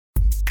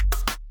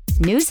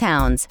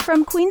Newshounds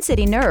from Queen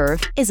City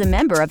Nerve is a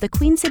member of the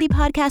Queen City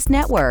Podcast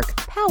Network,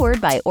 powered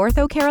by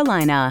Ortho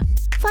Carolina.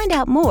 Find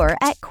out more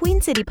at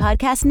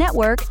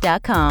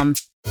queencitypodcastnetwork.com.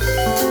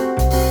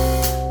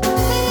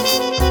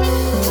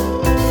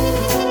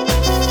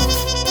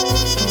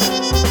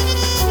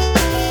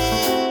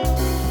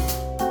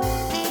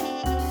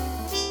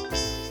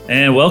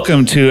 And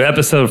welcome to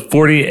episode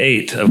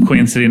 48 of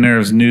Queen City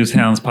Nerve's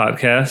Newshounds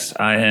podcast.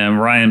 I am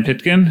Ryan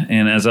Pitkin,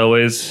 and as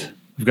always,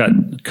 we've got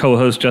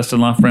co-host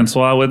Justin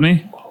LaFrancois with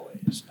me.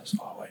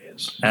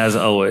 As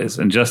always.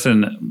 And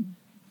Justin,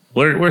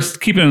 we're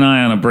keeping an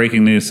eye on a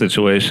breaking news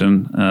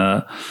situation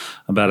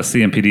about a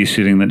CMPD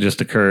shooting that just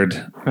occurred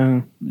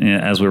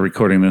as we're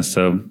recording this.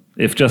 So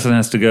if Justin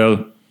has to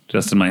go,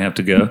 Justin might have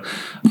to go,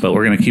 but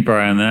we're going to keep our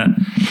eye on that.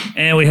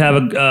 And we have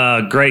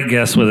a great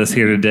guest with us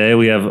here today.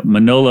 We have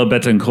Manolo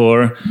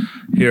Betancur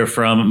here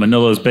from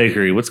Manolo's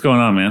Bakery. What's going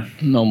on, man?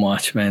 Not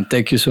much, man.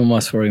 Thank you so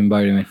much for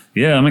inviting me.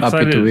 Yeah, I'm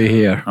excited. Happy to be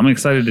here. I'm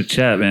excited to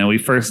chat, man. We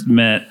first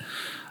met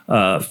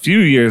a few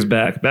years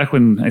back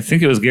when I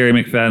think it was Gary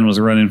McFadden was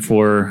running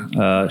for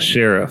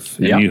sheriff,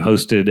 and you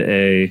hosted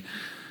a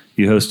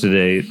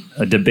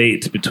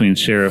debate between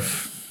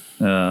sheriff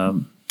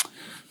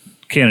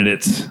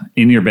candidates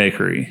in your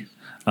bakery.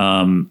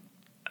 I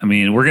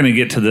mean, we're going to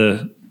get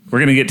to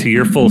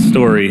your full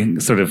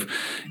story sort of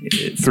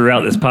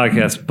throughout this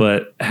podcast,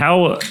 but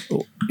how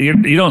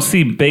you don't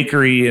see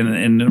bakery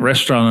and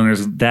restaurant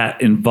owners that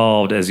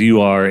involved as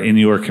you are in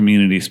your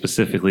community,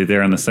 specifically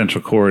there on the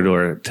Central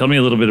Corridor. Tell me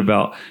a little bit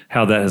about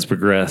how that has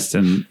progressed,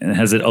 and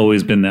has it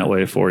always been that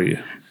way for you?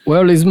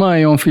 Well, it's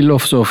my own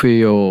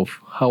philosophy of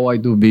how I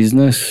do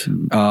business.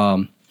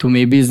 To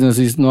me, business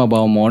is not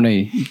about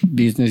money.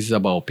 Business is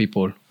about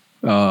people.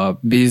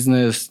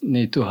 Business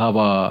need to have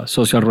a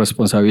social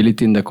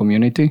responsibility in the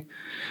community.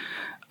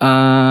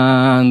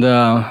 And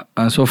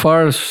so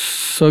far,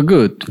 so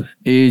good.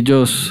 I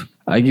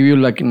give you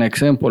like an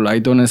example. I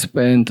don't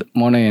spend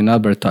money in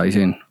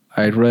advertising.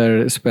 I'd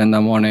rather spend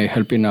the money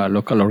helping a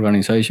local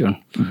organization.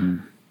 Mm-hmm.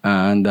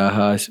 And that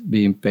has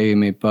been paying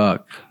me back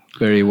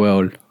very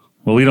well.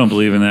 Well, we don't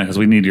believe in that because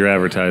we need your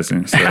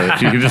advertising. So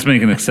if you could just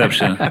make an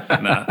exception.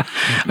 Nah.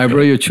 I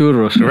brought you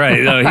churros.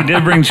 Right. No, he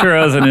did bring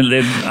churros, and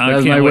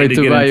that's my way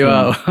to buy you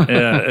out.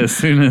 Yeah. As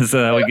soon as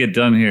we get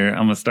done here,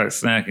 I'm going to start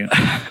snacking.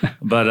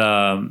 But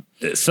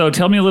so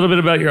tell me a little bit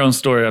about your own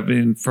story. I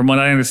mean, from what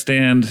I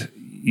understand,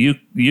 you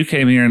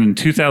came here and in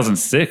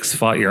 2006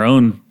 fought your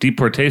own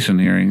deportation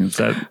hearing. Is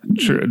that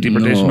true?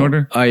 Deportation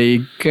order?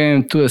 I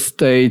came to the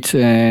States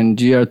in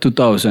year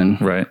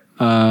 2000. Right.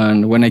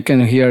 And when I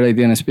came here, I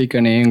didn't speak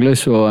any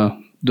English, so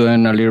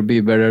doing a little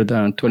bit better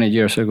than 20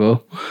 years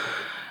ago.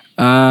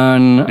 A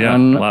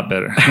lot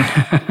better.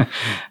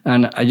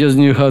 And I just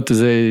knew how to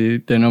say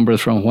the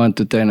numbers from 1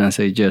 to 10 and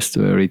say yes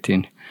to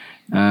everything.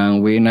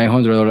 And with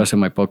 $900 in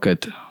my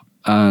pocket.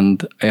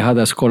 And I had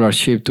a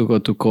scholarship to go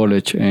to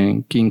college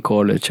in King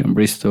College in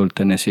Bristol,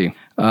 Tennessee.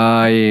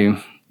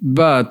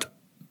 But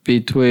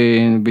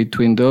between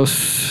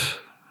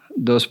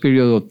those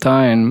periods of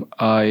time,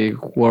 I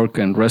work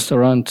in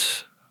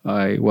restaurants.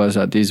 I was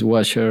a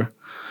dishwasher.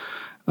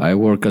 I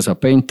work as a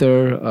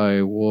painter.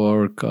 I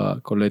work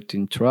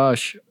collecting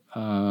trash.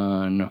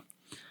 But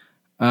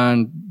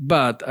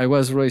I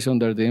was raised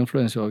under the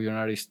influence of the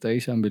United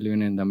States and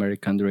believing in the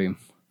American dream.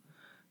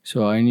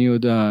 So I knew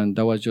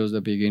that was just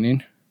the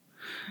beginning.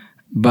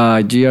 By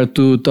year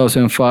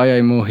 2005,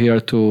 I moved here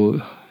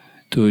to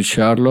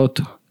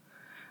Charlotte.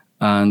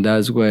 And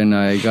that's when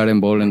I got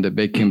involved in the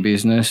baking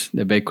business.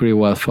 The bakery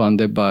was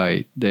founded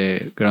by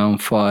the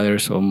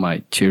grandfathers of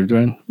my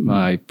children,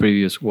 my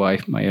previous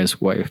wife, my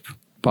ex-wife,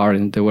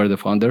 parents. They were the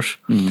founders.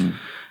 Mm-hmm.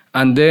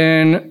 And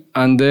then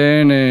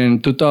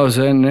in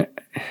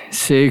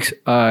 2006,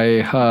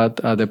 I had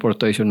a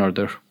deportation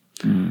order.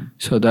 Mm-hmm.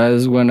 So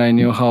that's when I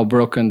knew how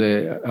broken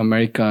the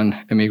American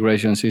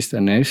immigration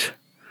system is.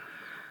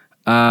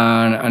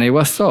 And it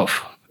was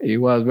tough. It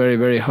was very,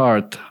 very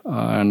hard,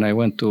 and I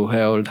went to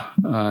hell,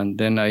 and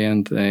then I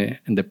ended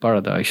in the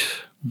paradise.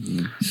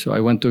 Mm-hmm. So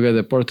I went to get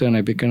deported, and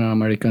I became an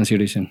American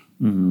citizen.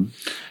 Mm-hmm.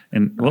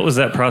 And what was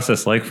that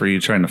process like for you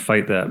trying to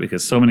fight that?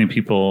 Because so many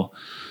people,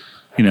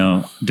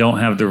 don't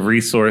have the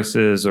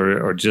resources,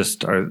 or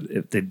just are.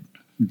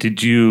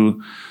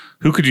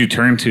 Who could you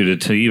turn to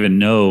even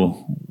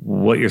know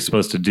what you're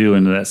supposed to do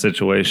in that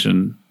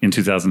situation in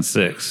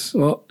 2006?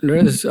 Well,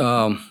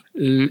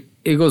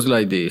 it goes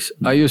like this.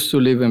 I used to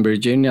live in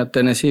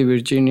Tennessee,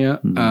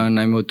 Virginia, mm-hmm. and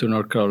I moved to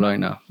North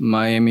Carolina.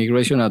 My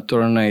immigration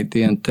attorney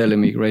didn't tell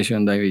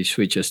immigration that I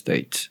switched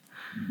states.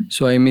 Mm-hmm.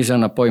 So I missed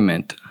an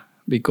appointment.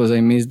 Because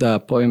I missed the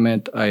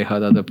appointment, I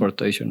had a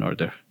deportation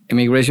order.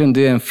 Immigration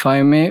didn't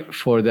find me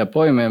for the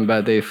appointment,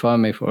 but they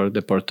found me for the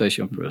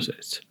deportation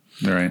process.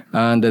 All right.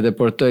 And the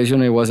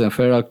deportation, it was in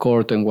federal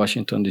court in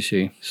Washington,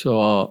 D.C.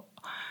 So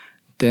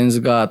thanks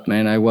God,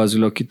 man, I was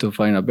lucky to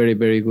find a very,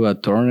 very good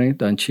attorney.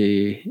 Then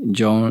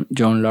John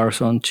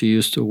Larson, she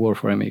used to work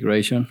for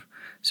immigration.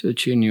 So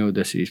she knew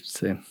the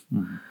system.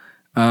 Mm-hmm.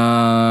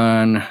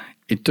 And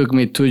it took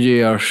me 2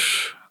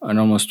 years and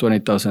almost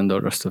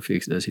 $20,000 to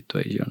fix the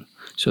situation.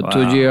 So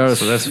 2 years.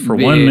 So that's for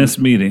one missed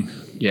meeting.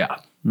 Yeah.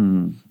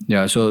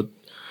 Yeah. So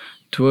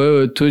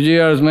 2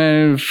 years,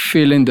 man,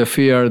 feeling the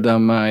fear that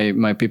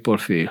my people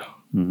feel.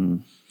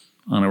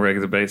 On a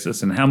regular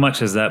basis. And how much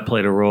has that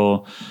played a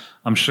role?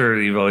 I'm sure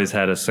you've always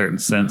had a certain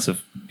sense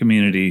of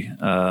community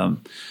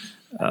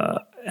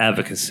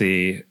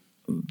advocacy,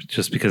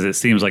 just because it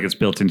seems like it's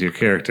built into your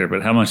character.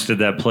 But how much did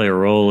that play a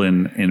role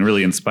in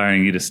really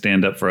inspiring you to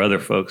stand up for other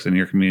folks in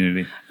your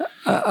community?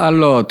 A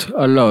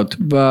lot.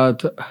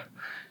 But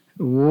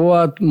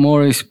what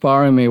more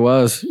inspired me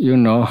was,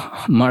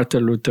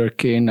 Martin Luther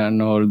King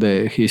and all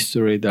the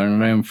history that I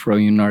learned from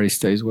the United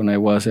States when I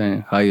was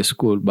in high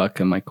school back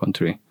in my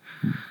country.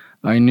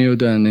 I knew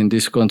that in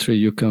this country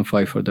you can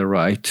fight for the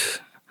rights,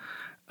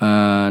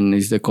 and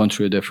it's the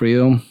country of the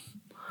freedom,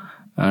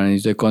 and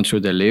it's the country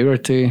of the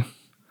liberty,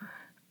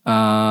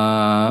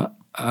 and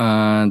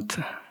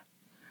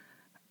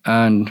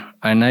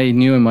I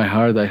knew in my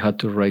heart I had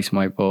to raise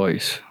my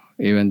voice,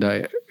 even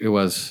though it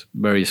was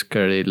very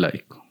scary.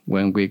 Like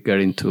when we get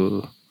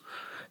into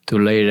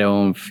later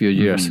on, few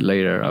years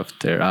later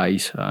after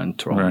ICE and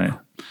Trump. Right.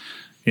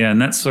 Yeah,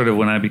 and that's sort of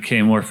when I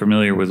became more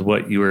familiar with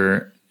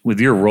with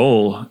your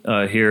role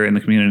here in the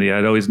community.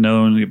 I'd always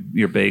known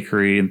your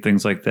bakery and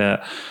things like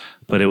that,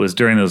 but it was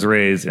during those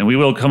raids. And we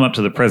will come up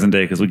to the present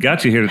day because we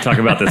got you here to talk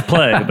about this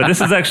play, but this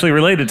is actually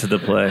related to the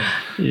play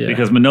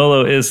because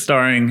Manolo is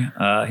starring.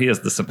 He is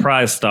the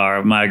surprise star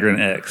of Migrant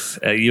X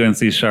at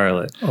UNC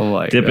Charlotte,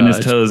 dipping his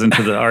toes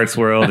into the arts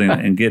world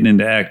and getting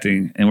into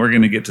acting. And we're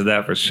going to get to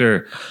that for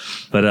sure.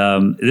 But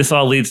this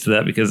all leads to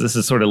that because this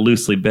is sort of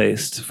loosely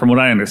based. From what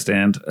I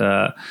understand,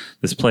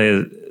 this play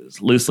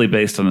is loosely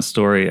based on a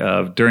story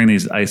of during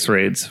these ICE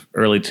raids,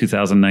 early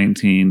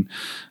 2019,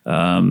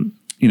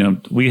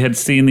 we had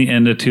seen the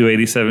end of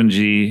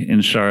 287G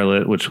in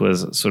Charlotte, which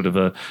was sort of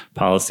a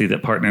policy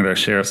that partnered our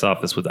sheriff's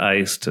office with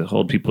ICE to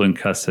hold people in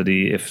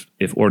custody if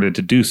ordered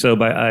to do so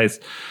by ICE.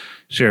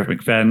 Sheriff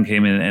McFadden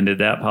came in and ended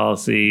that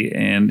policy,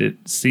 and it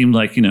seemed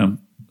like,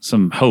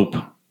 some hope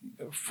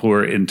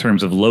for, in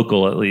terms of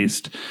local, at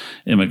least,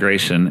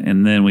 immigration.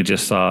 And then we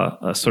just saw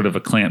a sort of a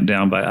clamp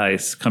down by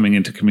ICE coming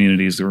into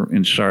communities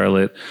in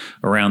Charlotte,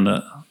 around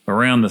the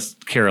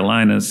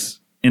Carolinas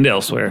and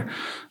elsewhere,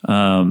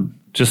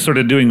 just sort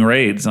of doing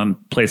raids on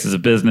places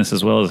of business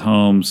as well as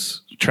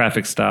homes,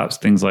 traffic stops,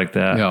 things like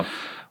that. Yeah.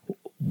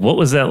 What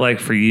was that like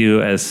for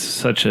you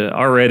as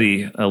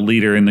already a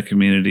leader in the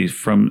community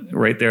from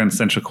right there in the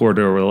Central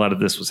Corridor where a lot of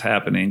this was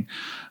happening?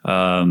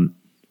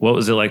 What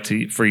was it like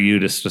for you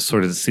to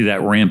sort of see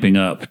that ramping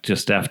up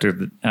just after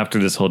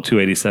this whole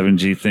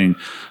 287G thing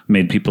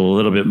made people a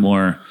little bit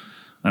more,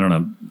 I don't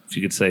know if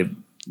you could say,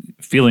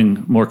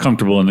 feeling more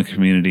comfortable in the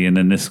community, and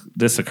then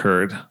this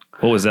occurred?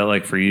 What was that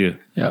like for you?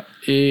 Yeah,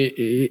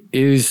 it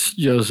is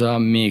just a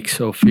mix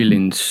of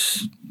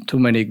feelings. Too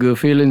many good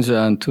feelings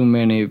and too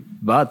many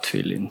bad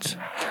feelings.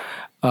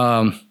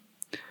 The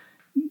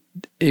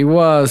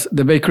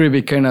bakery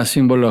became a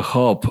symbol of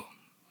hope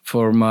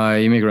for my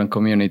immigrant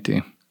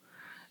community.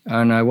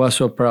 And I was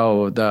so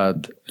proud of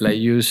that. Like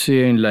you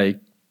seeing like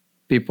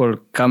people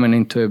coming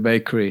into a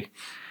bakery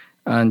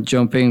and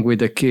jumping with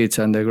the kids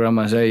and the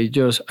grandma say,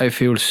 I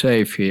feel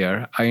safe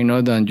here. I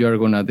know that you're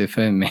going to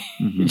defend me.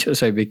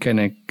 I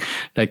became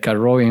like a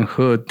Robin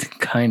Hood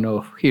kind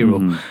of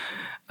hero.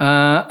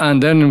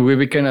 And then we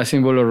became a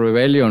symbol of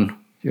rebellion,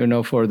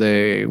 for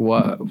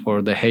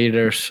the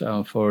haters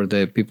and for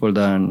the people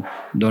that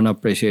don't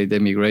appreciate the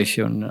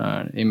immigration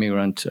and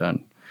immigrants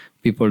and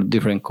people of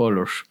different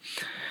colors.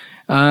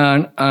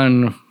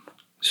 And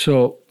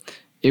so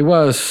it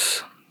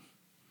was,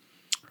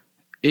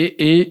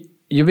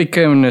 you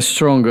became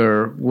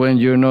stronger when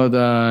you know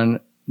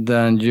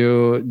that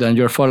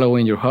you're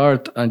following your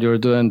heart and you're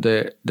doing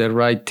the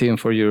right thing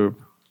for your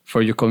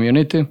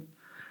community.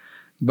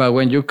 But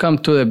when you come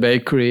to the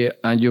bakery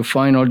and you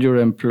find all your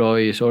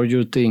employees or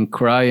your team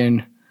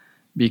crying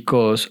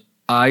because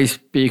I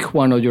pick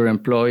one of your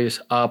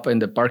employees up in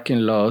the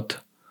parking lot,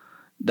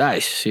 that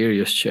is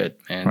serious shit,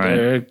 man.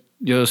 Right.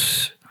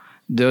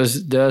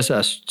 There's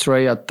a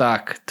straight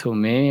attack to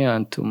me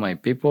and to my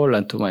people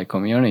and to my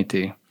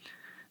community.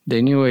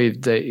 They knew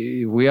if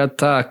we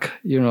attack,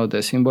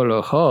 the symbol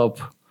of hope,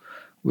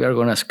 we are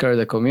going to scare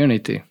the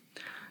community.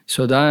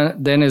 So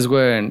then is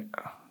when,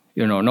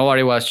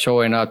 nobody was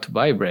showing up to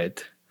buy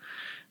bread.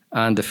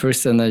 And the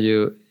first thing that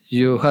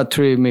you had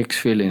three mixed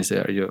feelings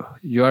there.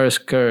 You are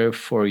scared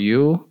for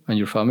you and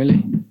your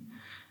family.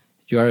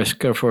 You are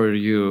scared for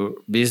your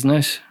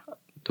business.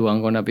 Do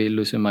I'm going to be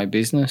losing my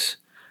business?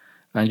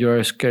 And you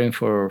are scared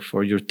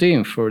for your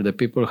team, for the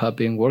people who have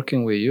been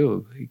working with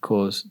you,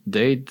 because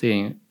they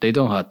think they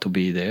don't have to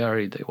be there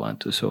if they want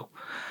to. So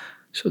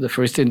the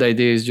first thing I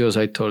did is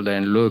I told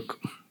them, look,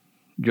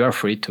 you are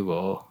free to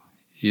go.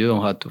 You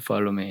don't have to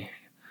follow me.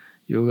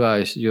 You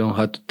guys, you don't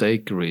have to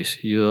take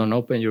risks. You don't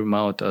open your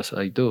mouth as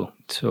I do.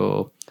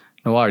 So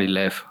nobody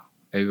left.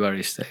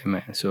 Everybody stayed,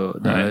 man. So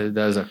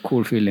that's a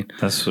cool feeling.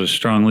 That's a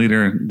strong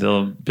leader.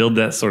 They'll build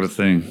that sort of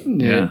thing.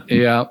 Yeah.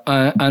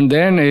 And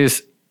then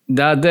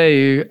that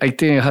day, I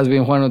think it has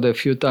been one of the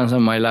few times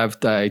in my life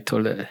that I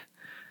told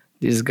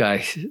these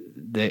guys,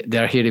 they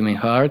are hitting me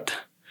hard.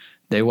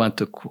 They want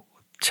to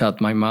shut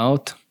my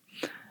mouth.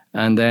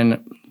 And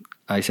then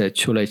I said,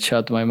 should I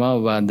shut my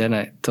mouth? But then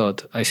I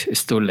thought,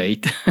 it's too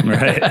late.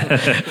 Right.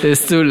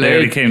 It's too late. They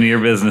already came to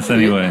your business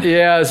anyway.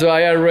 Yeah, so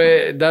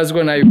that's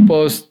when I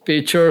post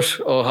pictures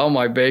of how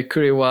my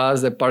bakery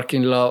was, the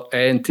parking lot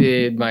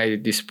empty, my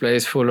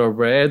displays full of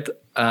bread.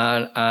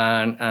 And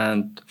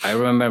I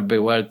remember we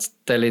were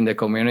telling the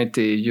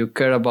community, you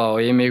care about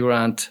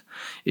immigrants,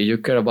 you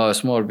care about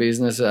small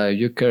business,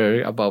 you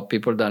care about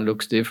people that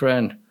looks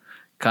different,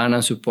 come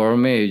and support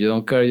me. You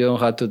don't care, you don't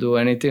have to do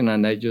anything.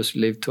 And I just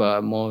live to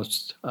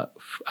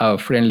a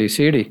friendly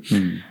city.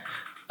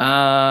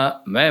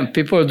 Man,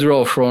 people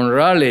drove from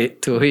Raleigh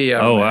to here.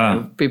 Oh,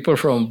 wow. People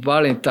from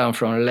Valentine,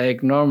 from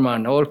Lake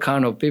Norman, all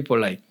kind of people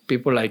like,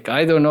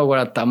 I don't know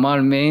what a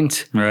tamal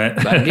means, right?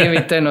 But give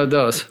me 10 of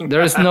those.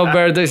 There's no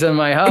birthdays in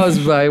my house,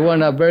 but I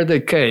want a birthday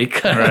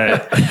cake.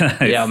 Right.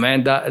 Yeah,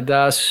 man,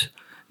 that's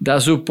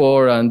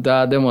support and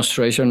that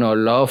demonstration of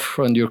love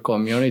from your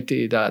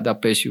community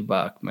that pays you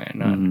back,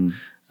 man.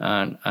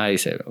 And I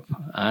said,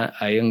 I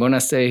am going to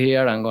stay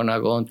here. I'm going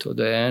to go until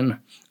the end.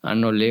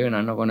 I'm not leaving.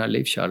 I'm not going to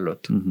leave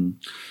Charlotte.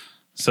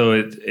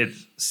 So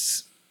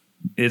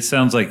it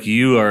sounds like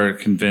you are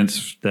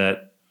convinced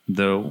that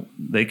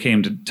they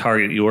came to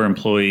target your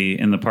employee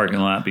in the parking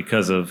lot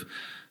because of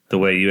the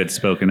way you had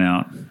spoken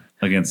out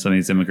against some of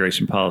these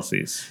immigration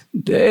policies.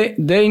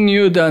 They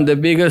knew that the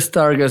biggest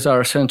targets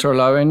are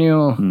Central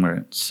Avenue,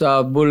 right.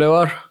 South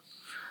Boulevard,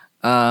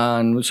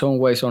 and some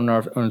ways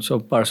on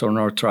some parts of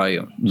North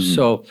Tryon.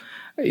 So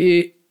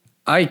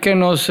I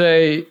cannot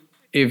say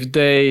if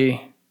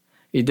they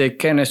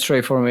came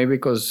straight for me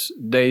because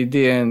they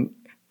didn't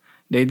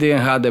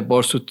have the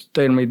balls to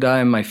tell me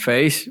that in my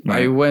face.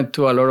 Right. I went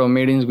to a lot of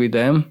meetings with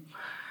them,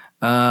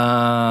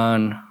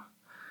 and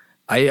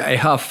I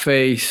have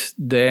faced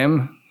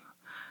them.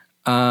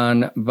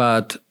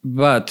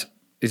 But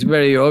it's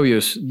very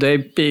obvious. They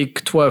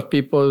pick 12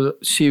 people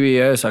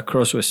CVS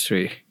across the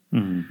street.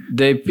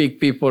 They pick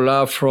people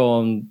up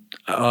from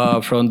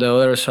the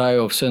other side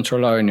of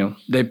Central Avenue.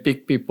 They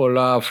pick people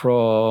up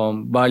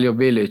from Value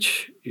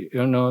Village.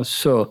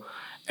 So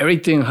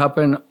everything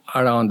happened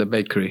around the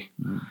bakery.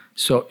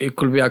 So it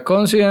could be a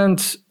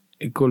coincidence.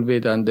 It could be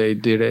that they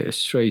did it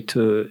straight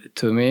to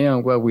me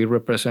and what we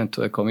represent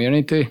to the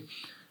community.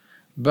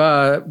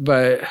 But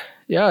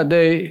yeah,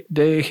 they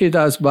hit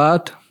us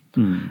bad.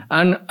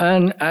 And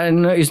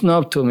it's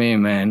not up to me,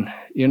 man.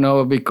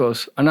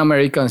 Because an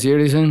American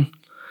citizen,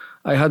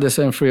 I had the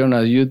same freedom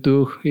as you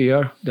do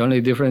here. The only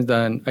difference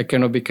that I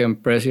cannot become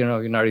president of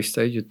the United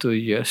States. You do,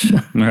 yes.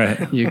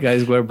 Right. You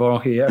guys were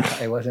born here.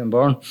 I wasn't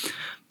born.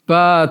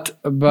 But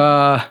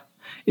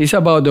it's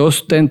about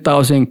those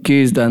 10,000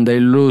 kids that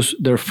they lose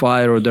their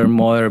father or their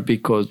mother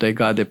because they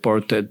got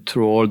deported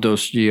through all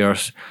those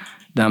years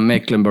that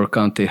Mecklenburg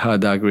County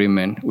had the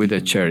agreement with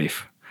the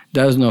sheriff.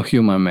 That's not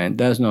human, man.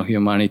 That's not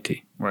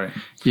humanity. Right.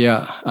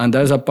 Yeah, and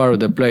that's a part of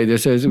the play. They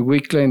says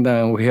we claim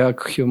that we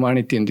have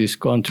humanity in this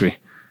country.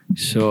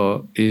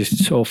 So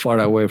it's so far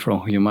away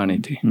from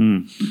humanity.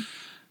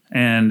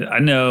 And I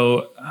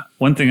know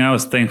one thing I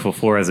was thankful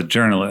for as a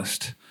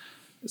journalist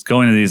is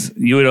going to these,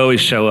 you would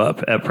always show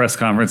up at press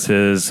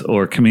conferences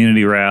or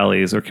community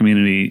rallies or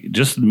community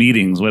just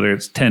meetings, whether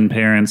it's 10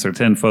 parents or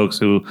 10 folks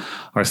who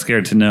are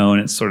scared to know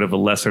and it's sort of a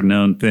lesser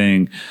known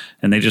thing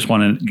and they just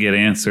want to get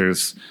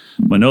answers.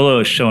 Manolo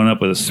is showing up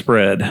with a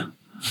spread.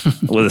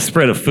 With a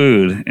spread of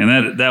food,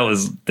 and that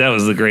was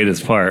the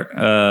greatest part.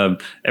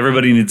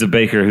 Everybody needs a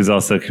baker who's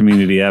also a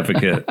community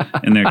advocate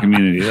in their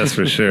community. That's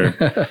for sure.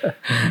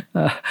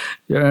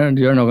 You're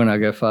not gonna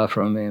get far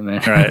from me,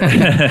 man.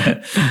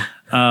 Right.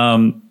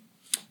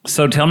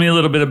 So tell me a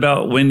little bit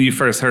about when you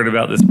first heard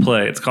about this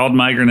play. It's called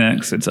Migrant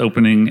X. It's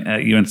opening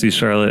at UNC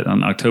Charlotte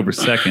on October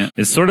 2nd.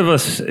 It's sort of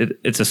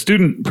it's a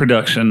student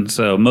production,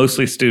 so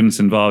mostly students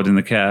involved in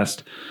the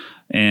cast.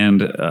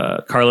 And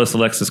Carlos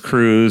Alexis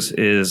Cruz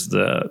is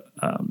the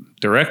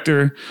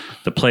director.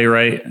 The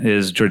playwright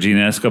is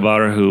Georgina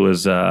Escobar, who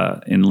was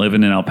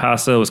living in El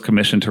Paso, was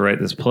commissioned to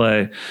write this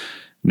play.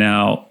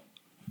 Now,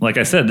 like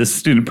I said, this is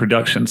student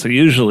production. So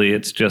usually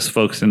it's just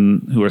folks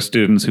who are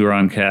students who are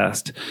on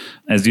cast.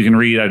 As you can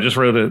read, I just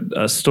wrote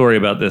a story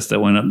about this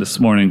that went up this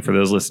morning for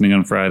those listening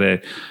on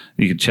Friday.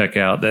 You could check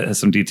out that has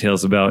some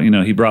details about,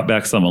 he brought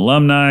back some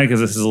alumni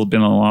because this has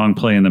been a long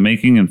play in the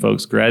making and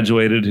folks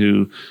graduated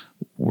who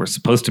were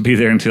supposed to be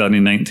there in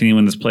 2019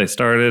 when this play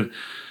started.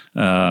 He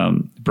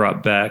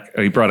brought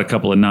a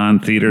couple of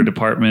non-theater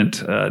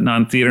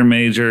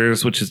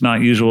majors, which is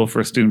not usual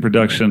for a student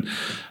production.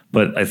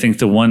 But I think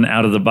the one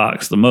out of the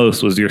box the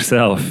most was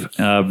yourself,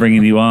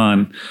 bringing you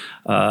on.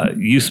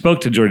 You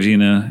spoke to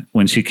Georgina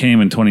when she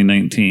came in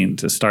 2019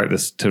 to start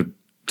this, to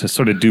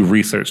sort of do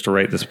research to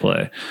write this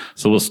play.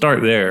 So we'll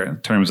start there in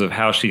terms of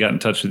how she got in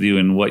touch with you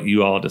and what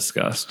you all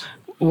discussed.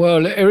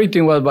 Well,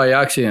 everything was by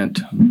accident.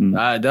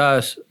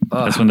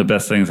 That's when the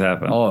best things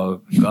happen.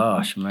 Oh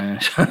gosh, man,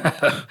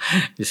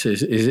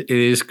 it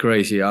is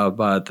crazy.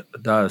 But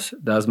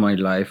that's my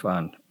life,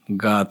 and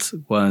God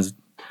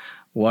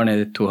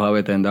wanted to have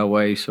it in that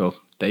way, so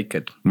take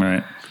it.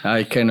 Right.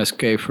 I can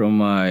escape from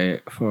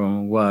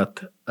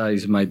what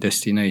is my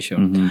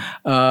destination.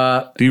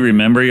 Do you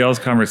remember y'all's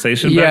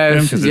conversation back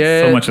then? Because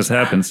so much has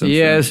happened since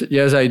then.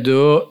 Yes, I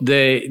do.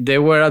 They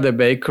were at the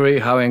bakery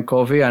having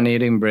coffee and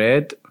eating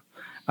bread.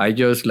 I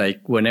just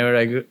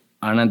whenever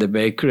I'm at the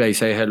bakery, I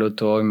say hello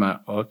to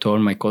all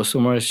my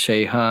customers,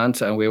 shake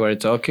hands, and we were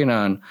talking,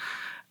 and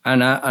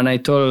I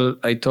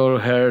told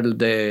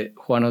her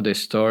one of the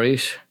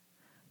stories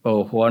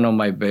of one of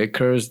my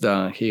bakers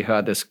that he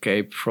had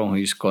escaped from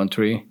his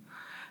country.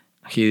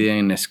 He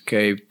didn't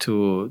escape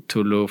to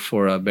look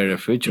for a better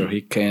future.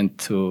 He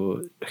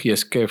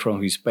escaped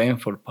from his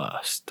painful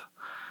past.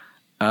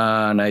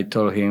 And I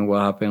told him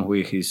what happened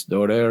with his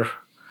daughter.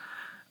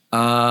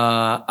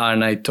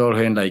 And I told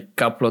him a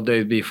couple of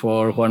days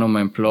before, one of my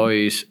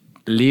employees,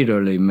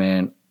 literally,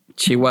 man,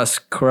 she was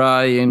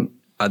crying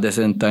at the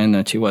same time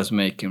that she was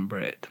making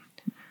bread.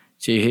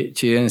 She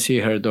didn't see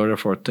her daughter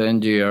for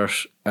 10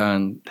 years,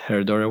 and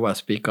her daughter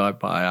was picked up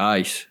by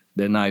ice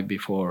the night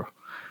before.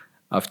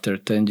 After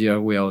 10 years,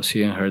 we all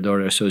seeing her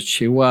daughter. So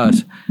she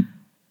was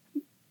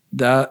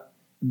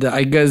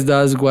I guess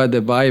that's what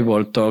the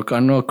Bible talk.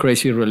 I'm not a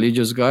crazy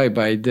religious guy,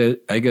 but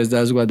I guess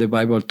that's what the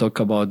Bible talk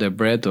about, the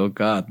bread of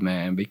God,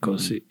 man,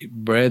 because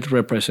bread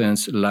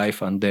represents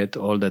life and death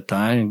all the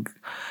time.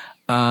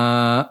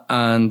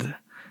 And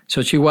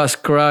so she was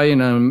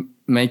crying and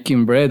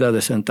making bread at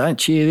the same time.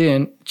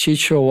 She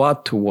showed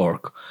up to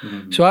work.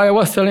 Mm-hmm. So I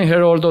was telling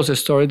her all those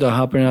stories that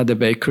happened at the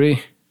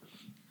bakery.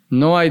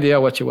 No idea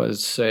what she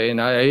was saying.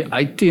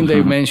 I think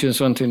they mentioned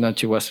something that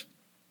she was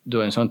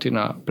doing something,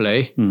 a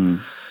play. Mm-hmm.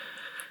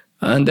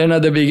 And then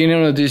at the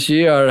beginning of this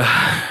year,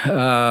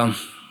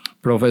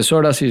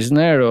 Profesora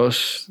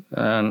Cisneros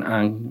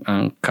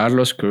and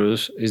Carlos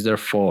Cruz is their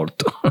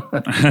fault.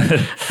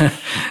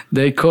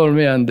 They called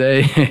me and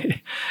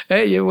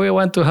hey, we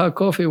want to have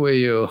coffee with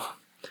you.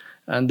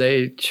 And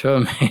they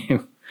showed me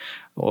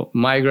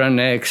migrant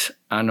eggs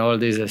and all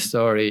this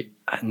story.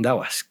 And that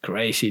was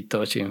crazy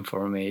touching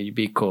for me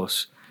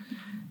because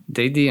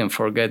they didn't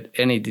forget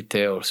any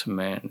details,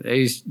 man.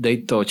 They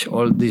touch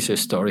all these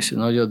stories,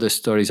 not just the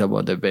stories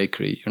about the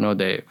bakery.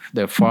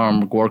 The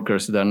farm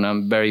workers that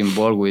I'm very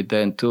involved with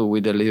them too. We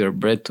deliver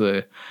bread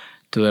to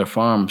their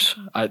farms.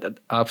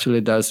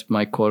 Absolutely, that's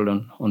my call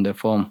on the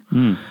phone.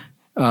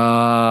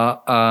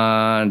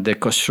 The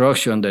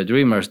construction, the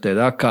dreamers, the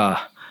DACA,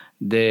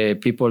 the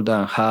people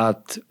that had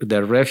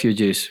the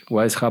refugees.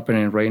 What's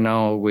happening right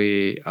now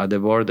at the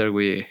border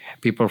with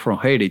people from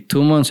Haiti.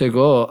 2 months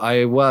ago,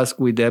 I was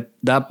with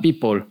that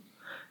people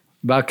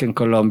back in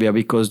Colombia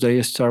because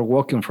they start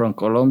walking from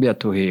Colombia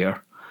to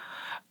here.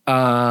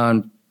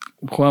 And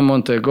 1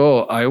 month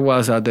ago, I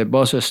was at the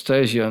bus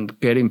station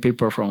getting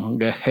people from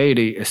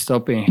Haiti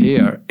stopping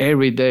here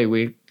every day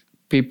with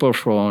people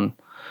from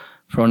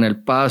El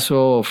Paso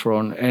or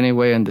from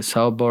anywhere in the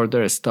south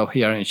border stop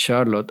here in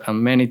Charlotte.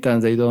 And many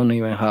times they don't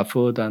even have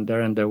food and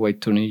they're on their way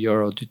to New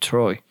York or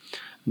Detroit.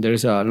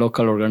 There's a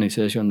local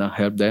organization that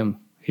help them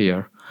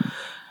here.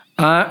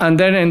 And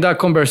then in that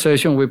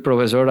conversation with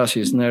Profesora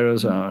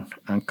Cisneros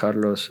and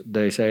Carlos,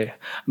 they say,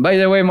 by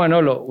the way,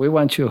 Manolo, we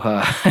want you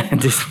to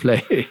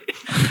display.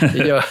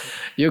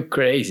 You're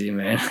crazy,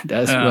 man.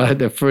 That's what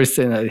the first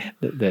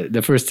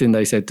thing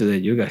I said to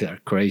them, you guys are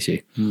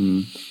crazy.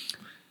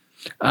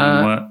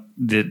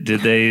 Did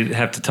they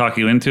have to talk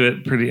you into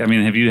it?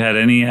 Have you had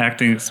any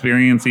acting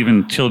experience,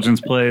 even children's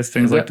plays,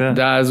 things like that?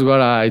 That's what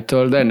I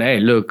told them.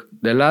 Hey, look,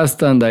 the last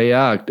time I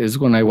act is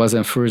when I was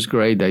in first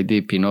grade. I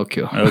did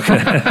Pinocchio.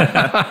 Okay.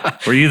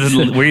 Were you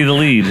the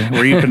lead?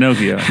 Were you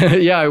Pinocchio?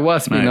 Yeah, I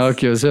was nice.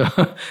 Pinocchio. So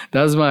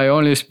that's my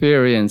only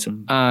experience.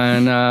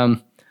 And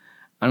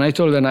I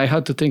told them I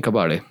had to think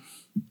about it.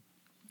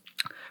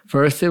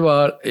 First of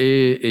all,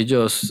 it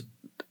just...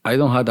 I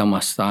don't have that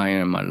much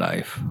time in my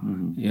life.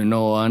 Mm-hmm.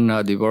 I'm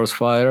a divorced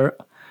father.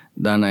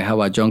 Then I have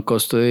a joint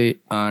custody.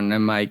 And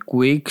in my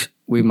weeks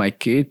with my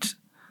kids,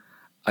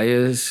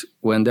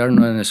 when they're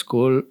not in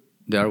school,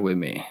 they're with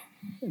me.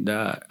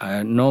 I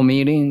have no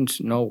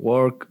meetings, no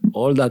work.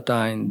 All that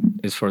time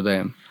is for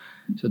them.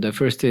 So the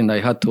first thing,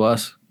 I had to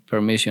ask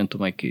permission to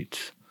my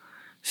kids.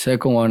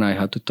 Second one, I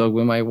had to talk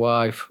with my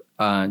wife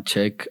and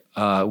check.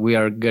 We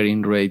are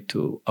getting ready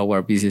to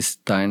our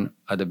busiest time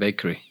at the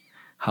bakery.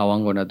 How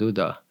I'm going to do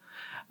that.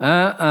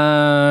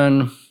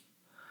 And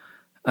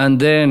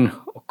then,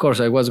 of course,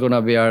 I was going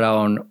to be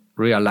around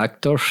real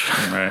actors,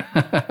 right.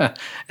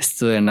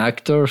 Student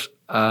actors.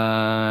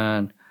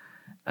 And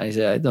I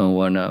said, I don't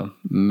want to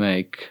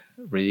make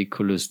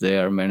ridiculous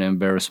there, and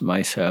embarrass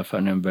myself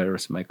and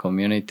embarrass my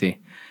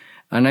community.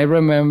 And I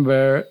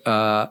remember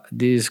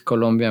this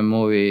Colombian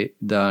movie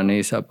that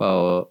is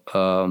about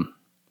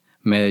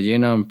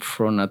Medellin. I'm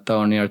from a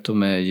town near to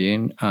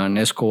Medellin, an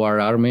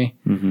Escobar army.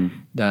 Mm-hmm.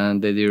 Then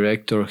the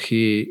director,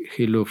 he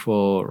looked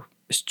for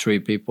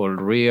street people,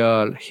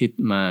 real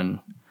hitman,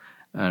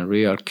 and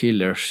real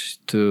killers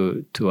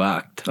to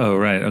act. Oh,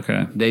 right.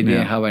 Okay. They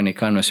didn't have any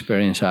kind of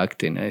experience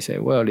acting. I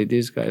said, well, if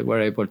these guys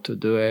were able to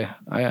do it,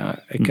 I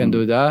can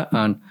do that.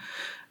 And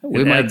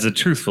it adds a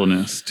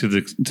truthfulness to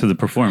the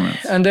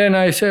performance. And then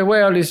I said,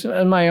 well, it's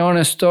my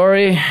own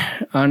story,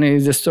 and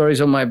it's the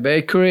stories of my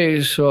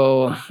bakery,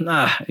 so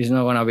it's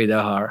not going to be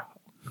that hard.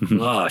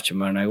 Gosh,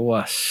 man, I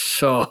was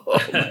so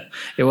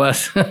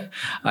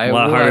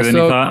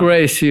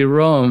crazy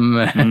wrong,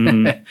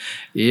 man.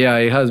 Yeah,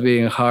 it has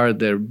been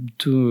harder,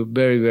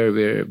 very, very,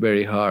 very,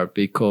 very hard,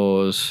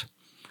 because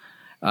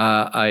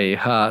I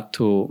had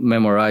to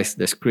memorize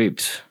the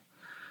scripts.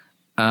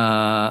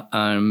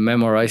 And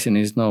memorizing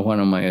is not one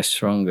of my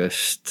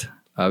strongest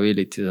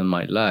abilities in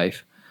my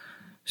life.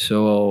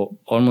 So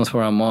almost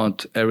for a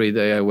month, every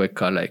day I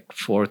wake up like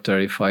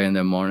 4:35 in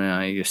the morning.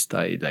 I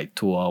study like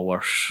 2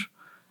 hours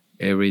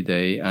every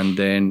day. And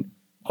then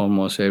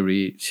almost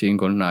every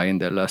single night in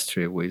the last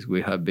 3 weeks,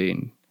 we have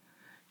been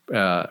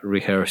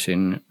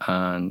rehearsing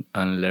and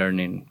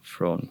learning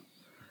from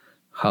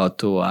how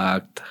to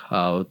act,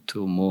 how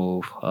to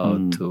move, how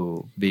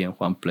to be in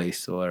one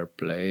place to other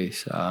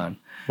place, and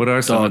what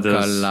are some of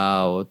those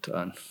aloud.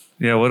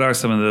 What are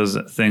some of those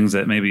things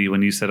that maybe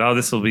when you said, "Oh,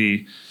 this will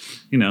be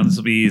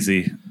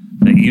easy,"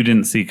 that you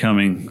didn't see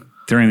coming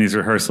during these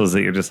rehearsals,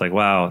 that you're just like,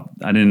 "Wow,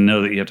 I didn't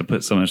know that you have to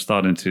put so much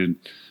thought into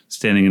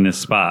standing in this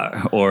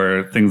spot,"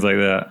 or things like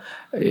that?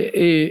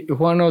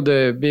 One of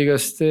the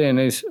biggest things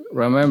is,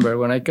 remember,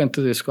 when I came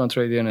to this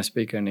country, I didn't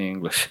speak any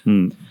English.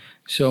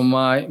 So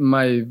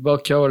my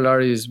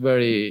vocabulary is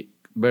very,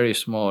 very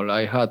small.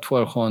 I had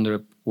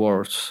 1,200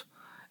 words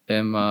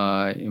in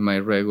my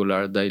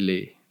regular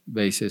daily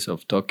basis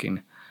of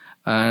talking.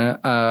 And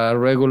a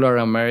regular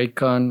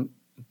American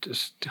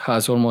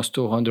has almost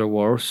 200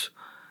 words.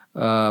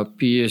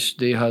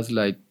 PhD has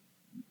like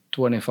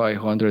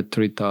 2,500,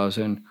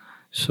 3,000.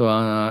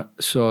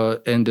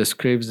 So in the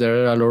scripts,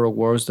 there are a lot of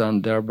words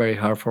and they're very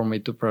hard for me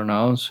to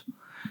pronounce.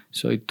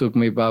 So it took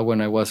me back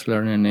when I was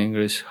learning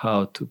English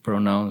how to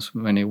pronounce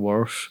many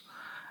words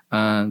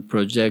and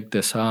project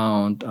the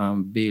sound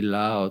and be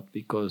loud,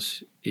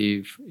 because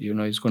if,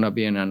 it's going to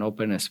be in an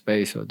open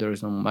space, so there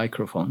is no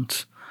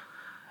microphones.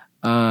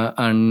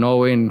 And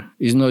knowing,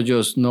 it's not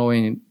just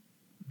knowing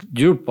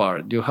your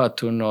part, you have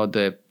to know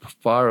the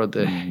part of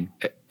the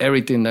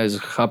everything that is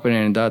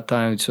happening in that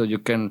time, so you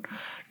can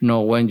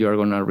know when you are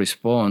going to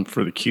respond.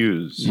 For the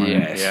cues.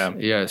 Yes,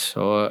 yes.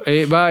 So,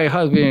 but it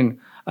has been,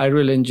 I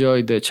really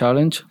enjoyed the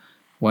challenge.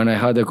 When I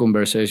had a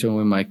conversation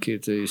with my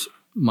kids,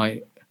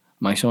 my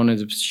son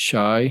is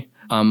shy,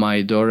 and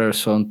my daughter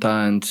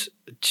sometimes,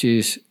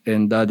 she's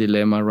in that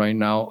dilemma right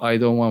now. I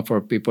don't want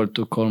for people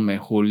to call me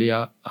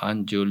Julia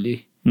and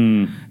Julie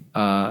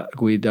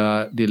with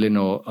dealing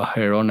with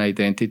her own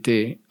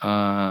identity.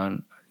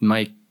 And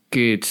my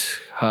kids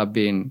have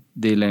been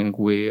dealing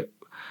with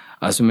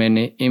as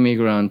many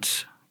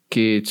immigrant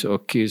kids or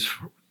kids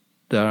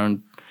that are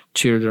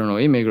children of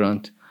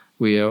immigrants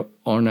with their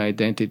own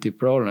identity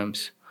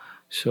problems.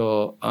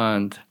 So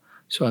I'm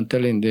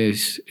telling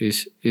this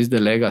is the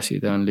legacy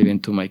that I'm leaving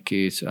to my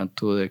kids and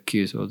to the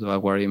kids of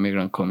our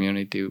immigrant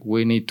community.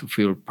 We need to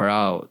feel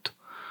proud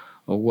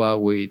of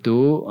what we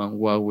do and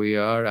what we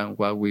are and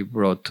what we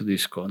brought to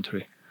this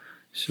country.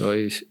 So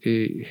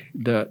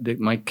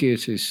my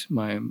kids is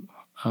my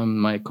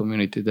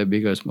community, the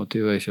biggest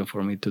motivation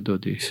for me to do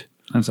this.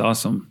 That's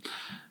awesome.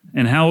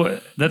 And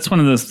that's one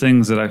of those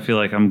things that I feel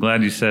like I'm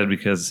glad you said,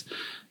 because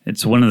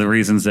it's one of the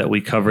reasons that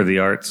we cover the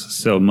arts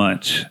so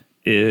much,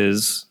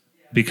 is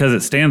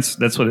because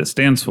that's what it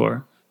stands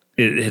for.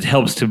 It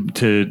helps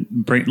to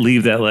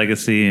leave that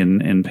legacy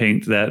and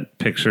paint that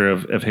picture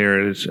of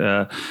heritage.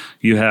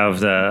 You have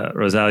the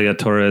Rosalia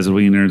Torres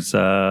Wiener's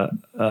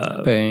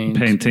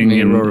painting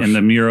and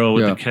the mural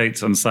with the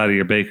kites on the side of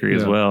your bakery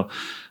as well.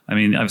 I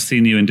mean, I've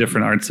seen you in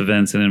different arts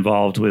events and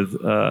involved with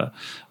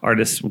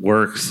artists'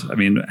 works. I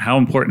mean, how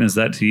important is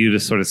that to you to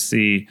sort of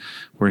see,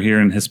 we're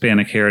here in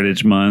Hispanic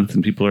Heritage Month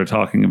and people are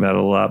talking about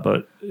it a lot,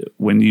 but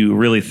when you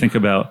really think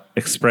about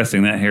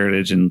expressing that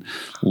heritage and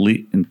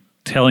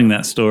telling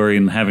that story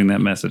and having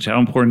that message, how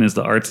important is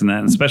the arts in that,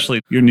 and especially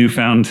your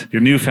newfound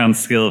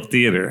skill of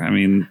theater? I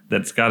mean,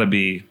 that's got to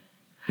be,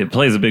 it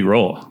plays a big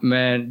role.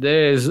 Man,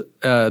 there's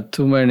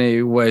too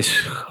many ways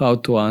how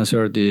to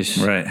answer this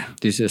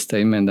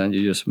statement that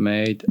you just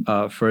made.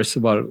 First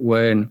of all,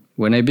 when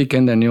I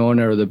became the new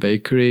owner of the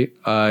bakery,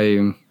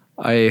 I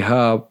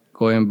have,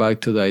 going back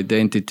to the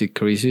identity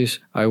crisis,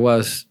 I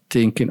was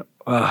thinking,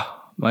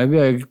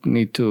 maybe I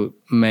need to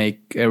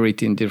make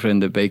everything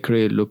different. The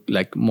bakery look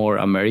like more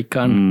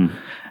American.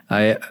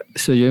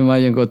 So you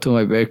imagine go to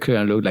my bakery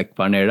and look like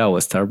Panera or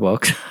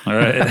Starbucks. All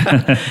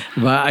right.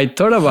 But I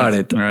thought about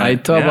it. Right. I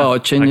thought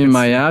about changing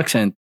my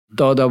accent.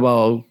 Thought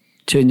about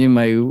changing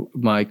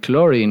my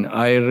clothing.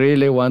 I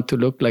really want to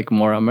look like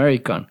more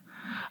American.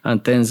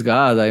 And thanks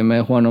God, I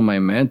met one of my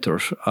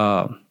mentors.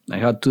 I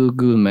had two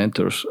good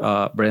mentors,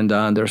 Brenda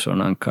Anderson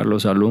and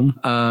Carlos Alum.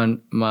 And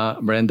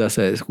Brenda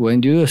says,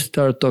 when you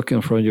start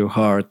talking from your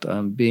heart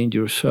and being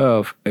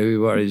yourself,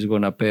 everybody's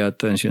going to pay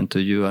attention to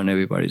you and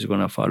everybody's going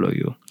to follow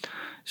you.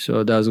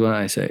 So that's when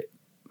I say,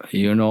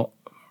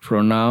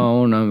 from now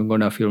on, I'm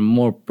going to feel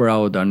more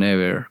proud than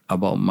ever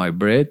about my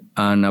bread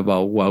and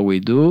about what we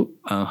do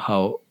and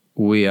how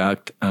we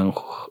act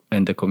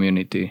in the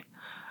community.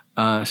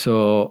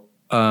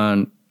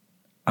 And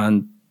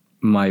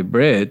my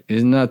bread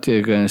is not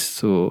against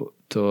to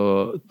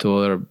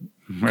other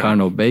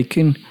kind of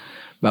baking,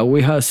 but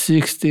we have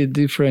 60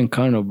 different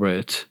kind of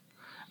breads,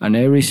 and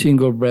every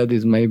single bread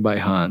is made by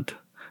hand.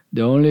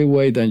 The only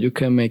way that you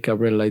can make a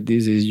bread like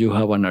this is you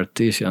have an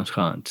artisan's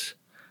hands.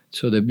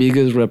 So the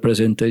biggest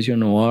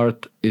representation of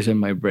art is in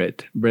my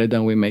bread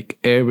that we make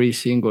every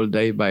single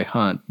day by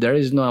hand. There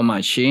is no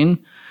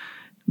machine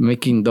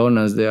making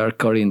donuts. They are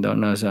cutting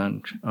donuts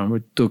and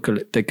we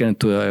taken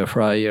to a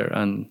fryer,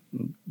 and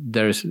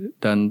there's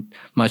then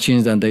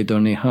machines that they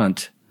don't need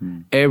hands.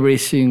 Every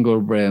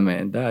single bread,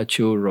 man, that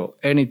churro,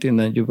 anything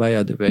that you buy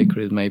at the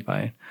bakery is made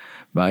by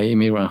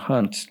immigrant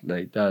hands.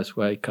 Like that's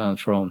where it comes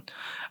from.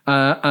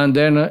 And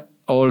then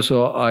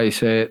also I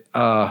said,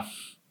 I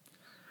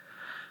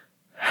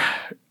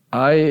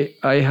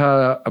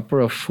have a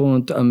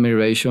profound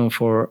admiration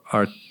for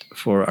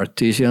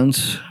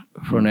artisans,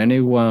 from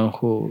anyone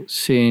who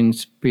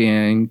sings,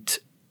 paints,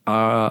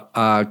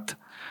 act,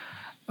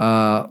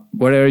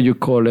 whatever you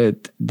call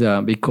it,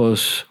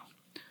 because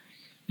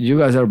you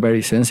guys are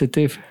very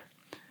sensitive.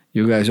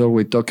 You guys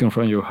always talking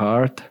from your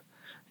heart.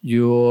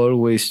 You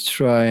always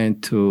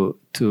trying to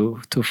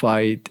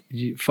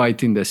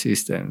fighting the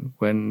system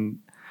when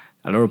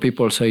a lot of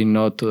people say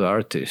no to the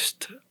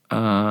artist.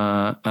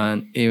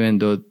 And even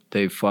though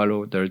they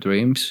follow their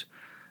dreams,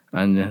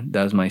 and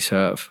that's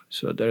myself.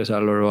 So there's a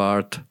lot of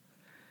art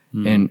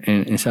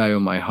inside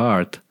of my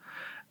heart.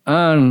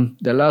 And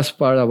the last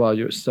part about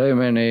your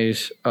statement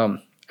is,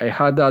 I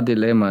had that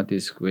dilemma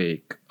this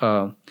week.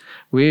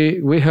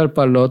 We help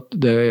a lot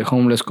the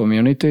homeless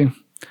community.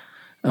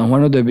 And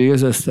one of the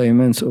biggest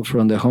statements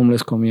from the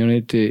homeless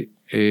community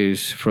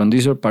is, from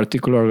this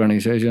particular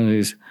organization,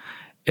 is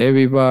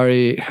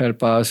everybody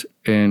help us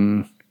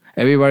and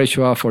everybody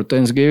show up for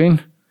Thanksgiving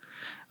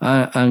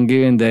and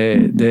giving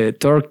the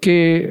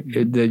turkey,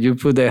 you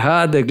put the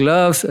hat, the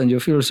gloves, and you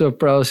feel so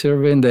proud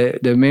serving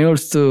the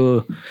meals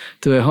to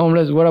the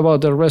homeless. What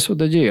about the rest of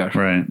the year?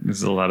 Right.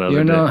 There's a lot of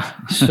other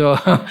days. So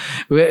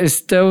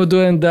instead of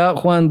doing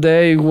that one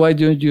day, why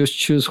don't you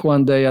choose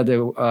one day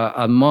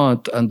a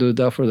month and do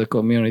that for the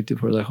community,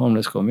 for the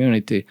homeless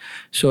community?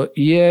 So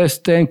yes,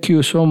 thank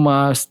you so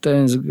much.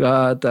 Thanks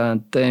God,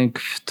 and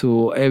thanks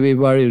to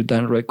everybody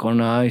that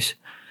recognize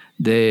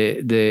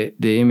the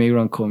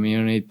immigrant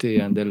community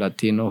and the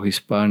Latino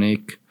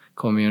Hispanic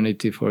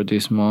community for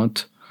this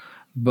month.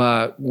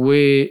 But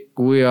we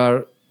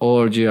are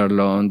all year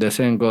long. The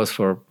same goes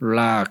for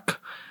Black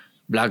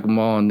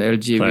Month,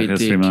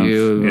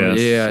 LGBTQ.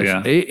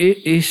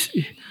 Yes.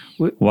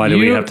 Why do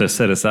we have to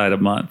set aside a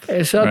month?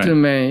 Exactly, right.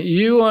 Man.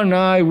 You and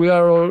I, we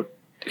are all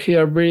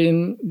here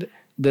breathing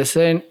the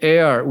same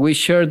air. We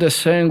share the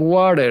same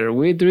water.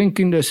 We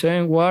drinking the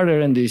same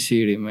water in this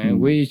city, man.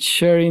 We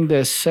sharing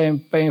the same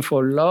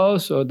painful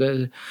loss,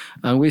 and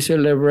we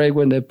celebrate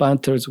when the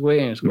Panthers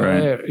wins.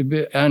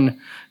 Right. And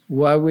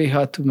why we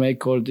had to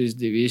make all these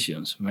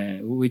divisions,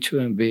 man? It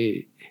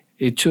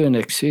shouldn't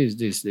exist,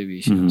 these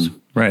divisions.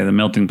 Mm-hmm. Right. The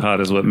melting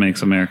pot is what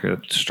makes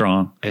America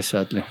strong.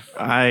 Exactly.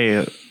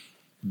 I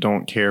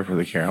don't care for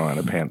the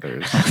Carolina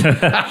Panthers.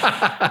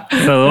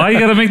 So why you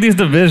got to make these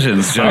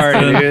divisions? Sorry,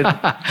 dude.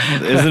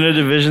 Isn't a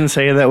division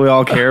saying that we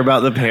all care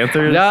about the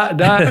Panthers?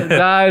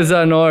 That is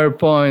another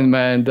point,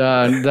 man.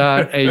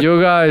 That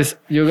you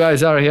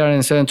guys are here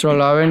in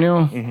Central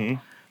Avenue,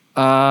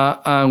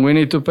 and we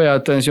need to pay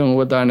attention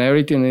what and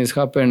everything is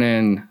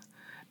happening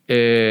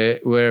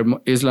where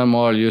Islam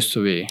Mall used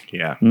to be.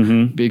 Yeah,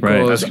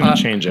 because that's going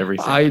to change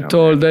everything. I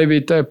told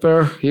David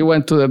Tepper, he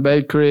went to the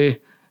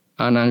bakery.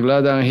 And I'm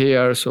glad I'm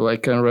here so I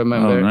can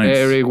remember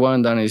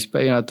everyone that is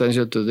paying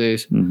attention to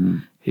this.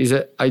 He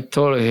said, I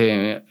told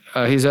him,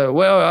 he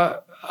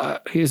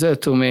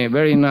said to me,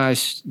 very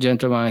nice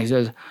gentleman, he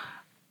says,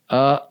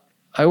 I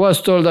was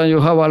told that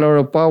you have a lot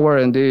of power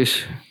in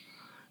this,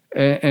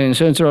 in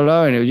Central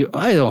Avenue.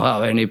 I don't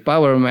have any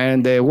power,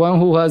 man. The one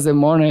who has the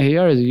money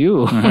here is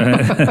you.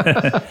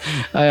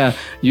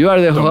 You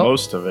are the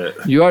most of it.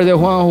 You are the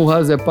one who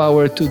has the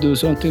power to do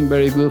something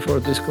very good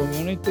for this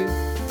community.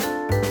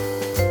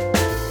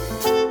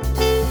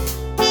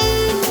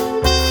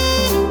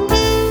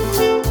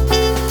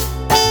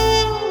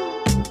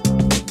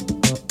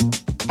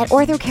 At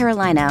Ortho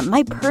Carolina,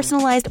 my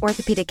personalized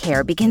orthopedic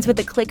care begins with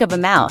the click of a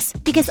mouse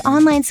because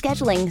online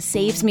scheduling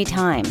saves me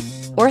time.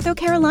 Ortho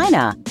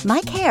Carolina, my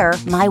care,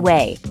 my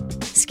way.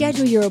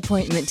 Schedule your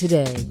appointment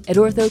today at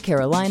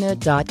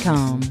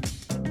orthocarolina.com.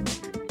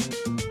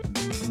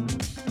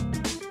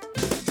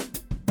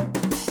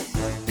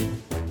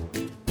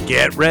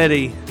 Get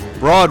ready.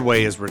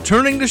 Broadway is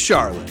returning to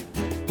Charlotte.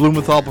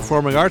 Blumenthal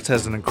Performing Arts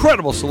has an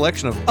incredible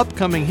selection of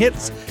upcoming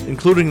hits,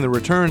 including the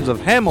returns of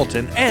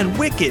Hamilton and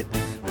Wicked,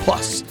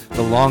 plus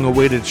the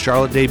long-awaited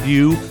Charlotte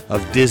debut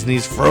of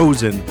Disney's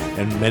Frozen,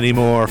 and many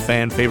more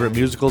fan-favorite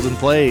musicals and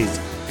plays.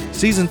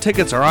 Season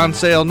tickets are on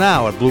sale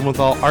now at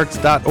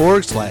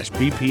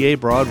blumenthalarts.org/BPA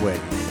Broadway.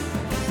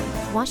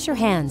 Wash your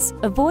hands,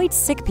 avoid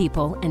sick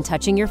people, and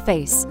touching your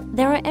face.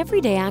 There are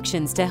everyday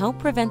actions to help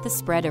prevent the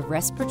spread of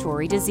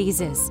respiratory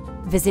diseases.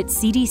 Visit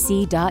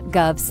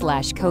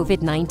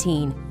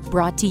cdc.gov/COVID-19.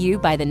 Brought to you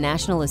by the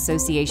National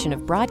Association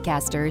of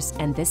Broadcasters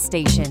and this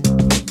station.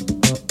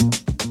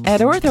 At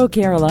Ortho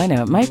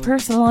Carolina, my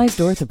personalized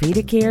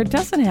orthopedic care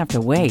doesn't have to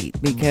wait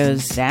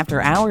because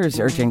after hours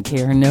urgent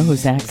care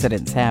knows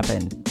accidents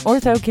happen.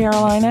 Ortho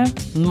Carolina,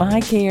 my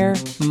care,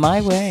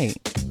 my way.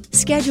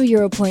 Schedule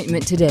your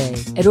appointment today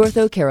at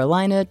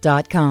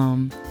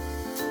orthocarolina.com.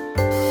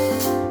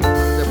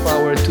 The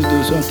power to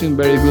do something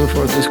very good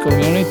for this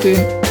community,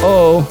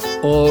 or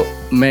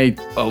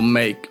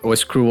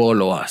screw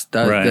all of us.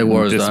 That's Right, the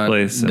words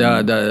displace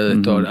that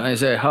thought. I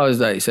said, how is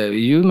that? He said,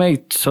 you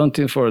make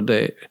something for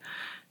the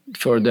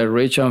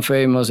rich and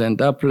famous in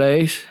that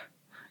place.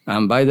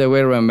 And by the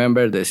way,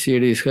 remember the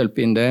city is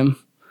helping them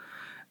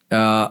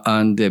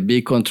and the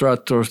big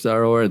contractors that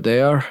are over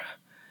there.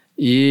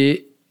 You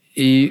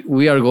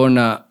are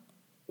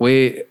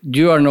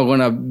not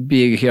gonna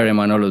be here in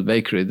Manolo's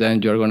Bakery.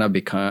 Then you're gonna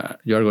be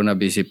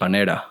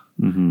Zipanera.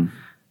 Mm-hmm.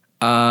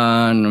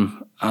 And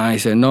I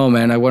said, no,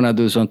 man, I want to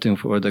do something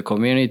for the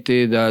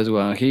community. That's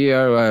why I'm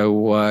here,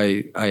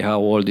 why I have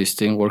all these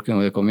things working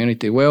with the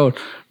community. Well,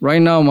 right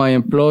now, my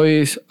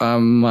employees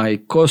and my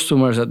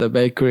customers at the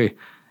bakery,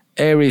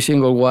 every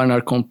single one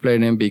are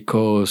complaining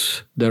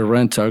because the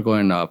rents are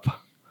going up.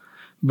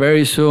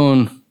 Very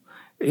soon,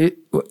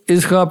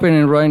 it's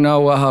happening right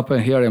now what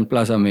happened here in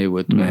Plaza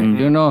Midwood, man.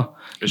 You know,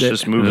 it's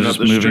just moving up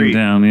the street. Moving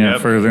down,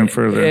 further and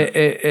further.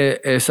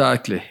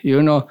 Exactly.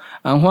 You know,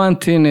 and one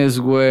thing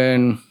is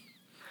when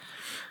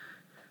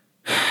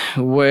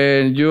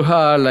you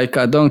have like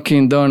a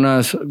Dunkin'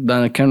 Donuts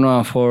that cannot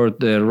afford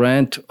the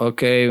rent,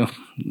 okay,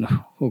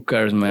 who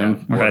cares,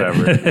 man?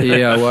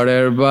 Yeah,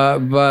 whatever. Whatever.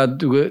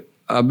 But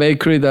a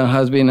bakery that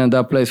has been in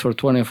that place for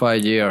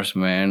 25 years,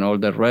 man. All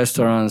the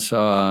restaurants,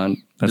 La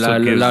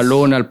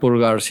Luna, El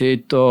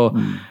Pulgarcito,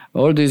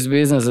 all these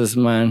businesses,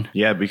 man.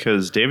 Yeah,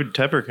 because David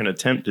Tepper can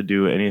attempt to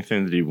do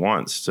anything that he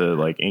wants to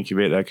like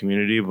incubate that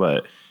community,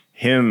 but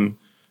him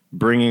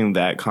bringing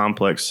that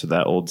complex to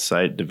that old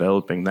site,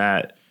 developing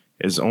that,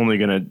 is only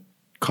going to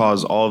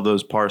cause all of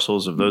those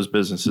parcels of those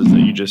businesses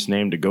that you just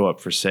named to go up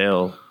for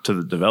sale to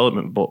the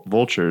development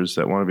vultures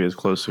that want to be as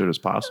close to it as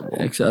possible.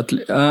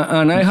 Exactly.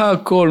 And I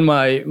have called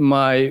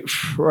my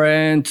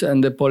friends in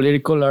the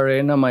political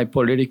arena, my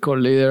political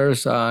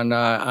leaders, and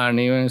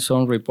even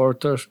some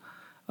reporters.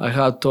 I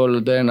have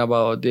told them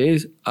about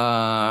this.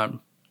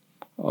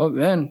 Oh,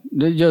 man,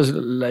 they just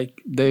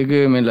they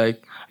give me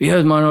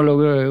yes,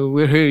 Manolo,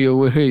 we hear you.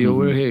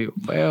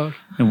 Well,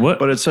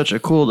 but it's such a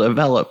cool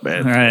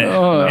development. Right.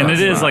 And it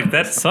is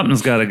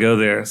something's got to go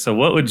there. So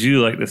what would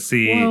you like to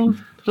see it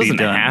be doesn't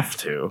done? have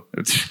to.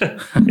 It's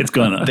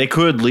gonna. They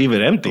could leave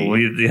it empty.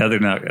 They're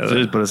not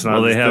gonna. But it's not.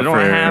 Well, they have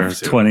have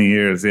for 20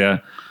 years, yeah.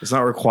 It's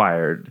not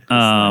required.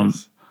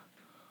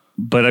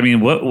 But I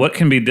mean, what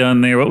can be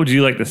done there? What would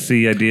you like to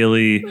see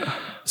ideally?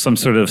 Some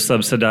sort of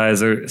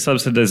subsidies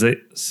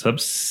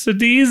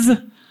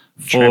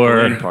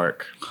Trampoline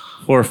park.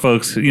 For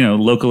folks,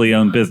 locally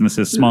owned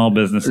businesses, small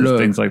businesses,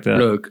 things like that.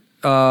 Look,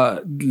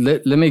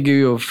 let me give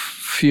you a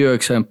few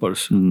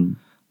examples.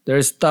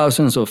 There's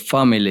thousands of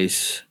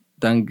families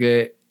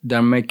that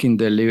are making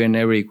their living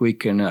every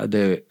weekend at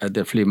the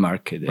flea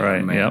market.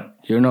 Right. Yep.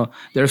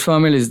 There's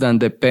families that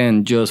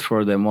depend just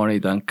for the money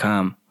that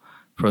come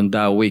from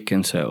that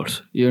weekend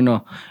sales.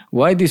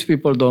 Why these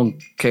people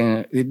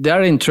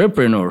they're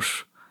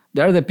entrepreneurs.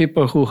 They're the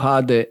people who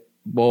had the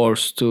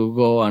balls to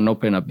go and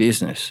open a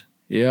business.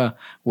 Yeah.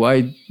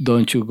 Why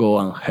don't you go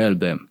and help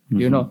them?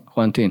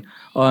 One thing.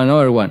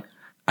 Another one.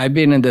 I've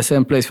been in the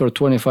same place for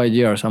 25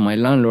 years, and my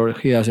landlord,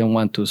 he doesn't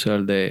want to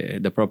sell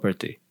the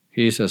property.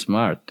 He's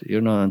smart,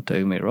 don't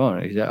take me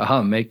wrong. He's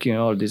I'm making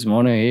all this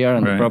money here,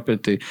 and the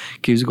property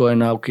keeps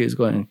going up.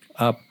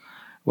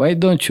 Why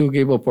don't you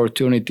give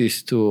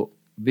opportunities to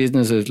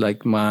businesses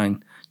like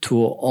mine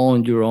to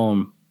own your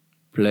own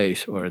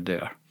place over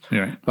there?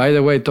 Right. By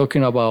the way,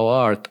 talking about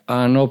art,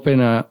 and open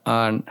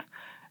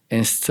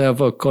instead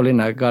of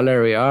calling a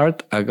gallery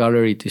art, a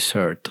gallery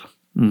dessert.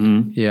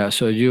 Mm-hmm. Yeah,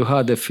 so you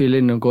had the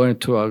feeling of going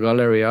to a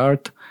gallery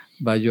art,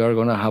 but you are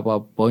going to have a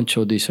bunch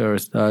of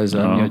desserts. That is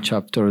a new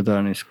chapter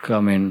that is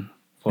coming.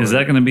 Is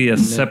that going to be a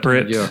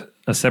separate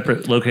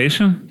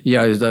location?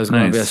 Yeah, that's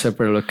going to be a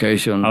separate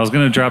location. I was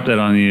going to drop that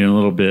on you in a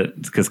little bit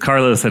because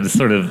Carlos had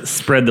sort of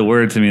spread the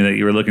word to me that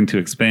you were looking to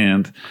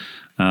expand,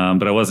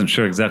 but I wasn't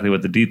sure exactly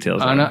what the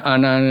details are. And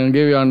I'll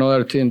give you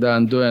another thing that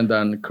I'm doing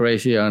that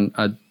crazy and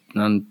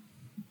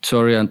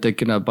sorry, I'm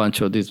taking a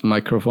bunch of this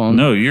microphone.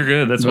 No, you're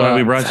good. That's why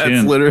we brought you in.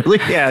 That's literally,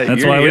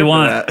 That's why we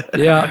want.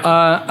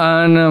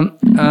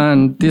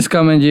 And this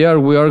coming year,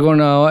 we are going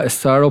to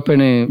start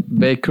opening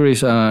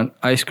bakeries and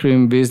ice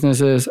cream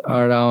businesses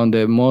around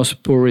the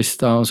most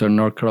poorest towns in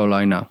North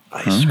Carolina.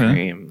 Ice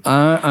cream.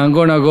 I'm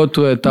going to go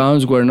to the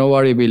towns where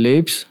nobody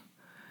believes,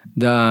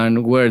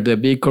 where the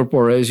big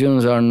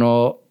corporations are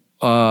not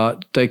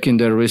taking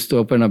the risk to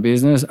open a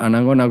business, and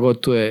I'm gonna go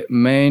to a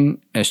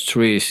main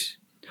street,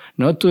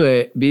 not to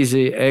a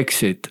busy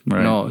exit,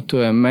 no,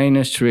 to a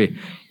main street.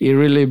 It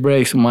really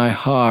breaks my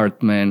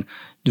heart, man,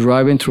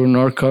 driving through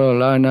North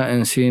Carolina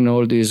and seeing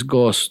all these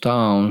ghost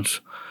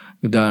towns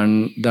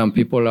than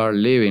people are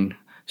living.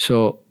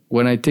 So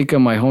when I think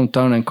of my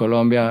hometown in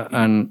Colombia,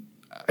 and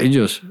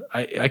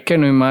I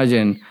can't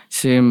imagine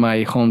seeing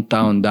my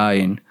hometown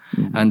dying.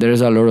 And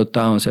there's a lot of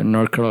towns in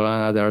North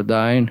Carolina that are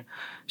dying.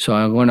 So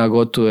I'm going to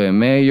go to a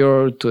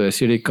mayor, to a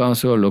city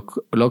council,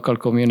 local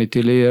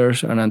community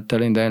leaders, and I'm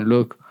telling them,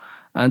 look,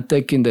 I'm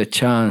taking the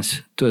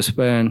chance to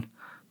spend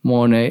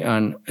money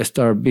and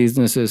start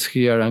businesses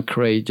here and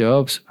create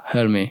jobs.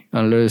 Help me,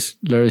 and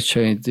let's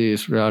change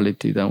this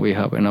reality that we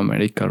have in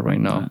America right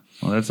now.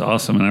 Well, that's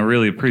awesome, and I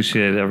really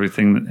appreciate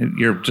everything.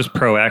 You're just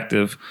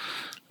proactive.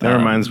 That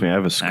reminds me, I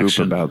have a scoop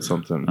action. about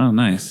something. Oh,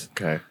 nice.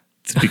 Okay.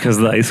 It's because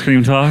of the ice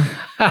cream talk?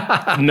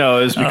 No,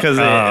 it's because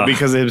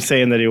of him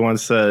saying that he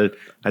wants to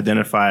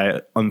identify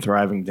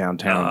unthriving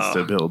downtowns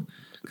to build.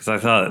 Because I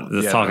thought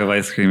this talk of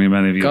ice cream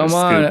reminded me of Come a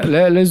on, scoop.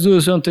 let's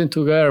do something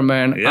together,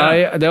 man.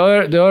 Yeah. The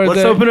other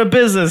Let's day, open a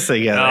business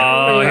together.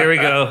 Oh, here we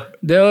go.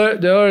 The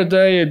other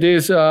day,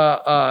 this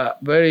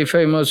very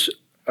famous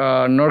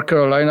North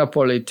Carolina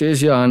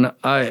politician,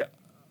 I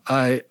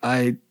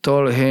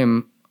told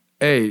him,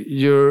 hey,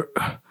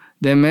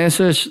 the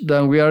message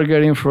that we are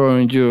getting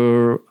from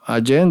your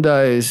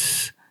agenda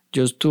is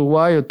just too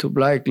white, too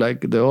black,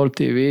 like the old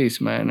TVs,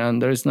 man,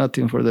 and there's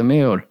nothing for the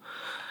meal.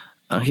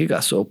 And he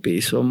got so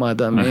pissed, so mad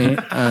at me.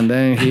 And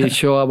then he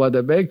showed about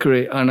the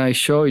bakery, and I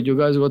show you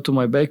guys go to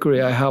my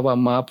bakery. I have a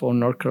map of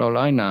North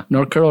Carolina.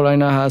 North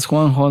Carolina has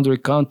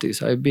 100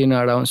 counties. I've been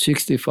around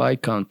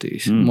 65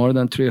 counties, more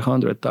than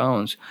 300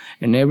 towns.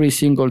 And every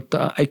single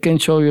town, I can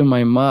show you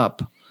my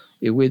map.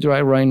 If we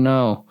drive right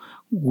now,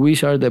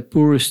 which are the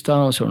poorest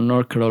towns of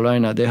North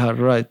Carolina? They have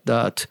right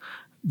that.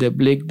 The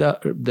black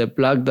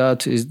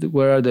dot is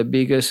where are the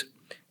biggest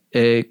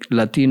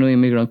Latino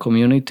immigrant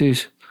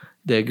communities.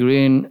 The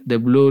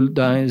blue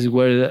dot is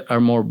where there are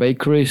more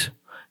bakeries.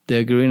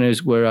 The green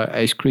is where are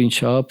ice cream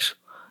shops.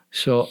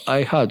 So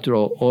I had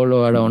drove all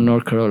around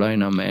North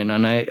Carolina, man,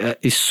 and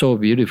it's so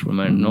beautiful,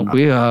 man. No,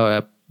 we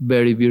have a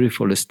very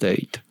beautiful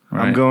state.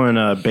 Right. I'm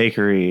going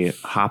bakery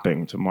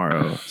hopping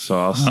tomorrow, so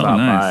I'll stop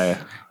by.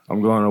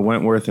 I'm going to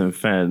Wentworth and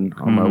Fenn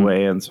on my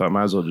way in, so I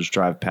might as well just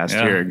drive past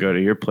here and go to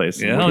your place.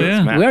 Yeah.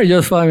 We are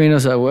just 5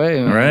 minutes away,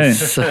 man. Right.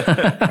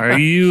 Are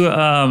you,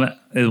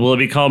 will it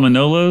be called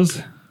Manolo's,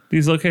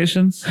 these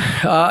locations?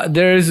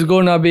 There is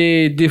going to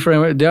be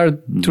different, there are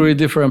 3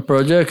 different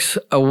projects.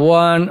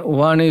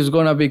 One is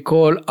going to be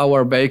called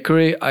Our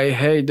Bakery. I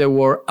hate the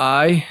word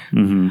I.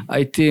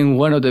 I think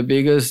one of the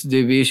biggest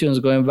divisions,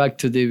 going back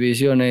to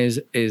division,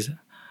 is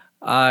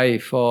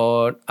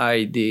iPhone,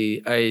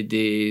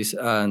 IDs,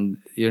 and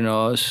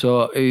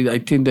so I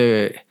think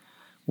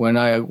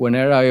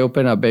whenever I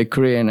open a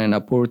bakery in a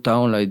poor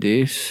town like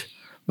this,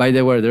 by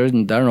the way, they're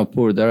not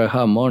poor, they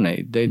have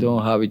money. They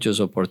don't have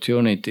just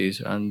opportunities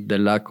and the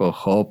lack of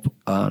hope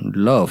and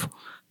love.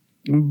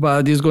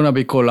 But it's going to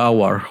be called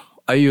Our.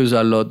 I use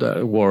a lot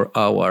the word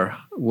Our.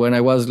 When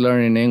I was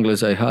learning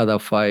English, I had a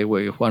fight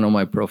with one of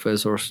my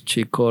professors.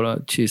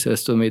 She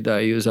says to me that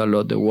I use a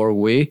lot the word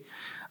we.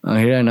 And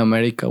here in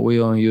America, we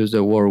don't use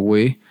the word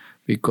we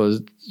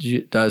because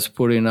that's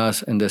putting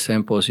us in the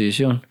same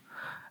position.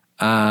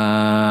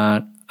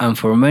 And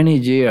for many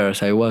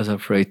years, I was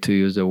afraid to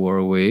use the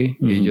word we.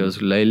 It's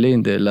just lately,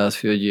 in the last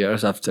few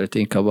years, after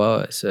thinking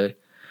about it, I say,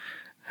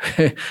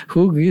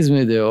 who gives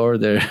me the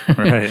order?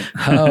 Right.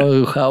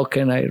 How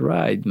can I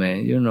write,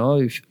 man?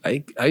 If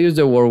I use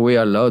the word we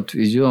a lot.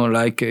 If you don't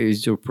like it,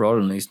 it's your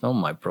problem. It's not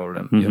my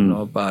problem,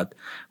 But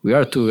we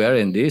are together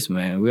in this,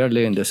 man. We are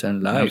living the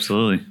same life.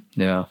 Absolutely.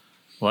 Yeah.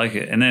 Like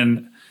it. And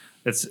then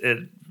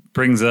it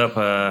brings up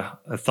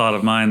a thought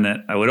of mine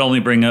that I would only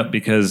bring up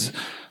because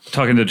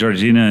talking to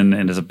Georgina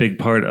and as a big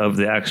part of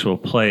the actual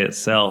play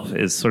itself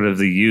is sort of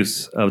the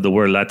use of the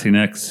word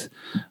Latinx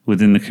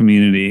within the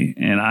community.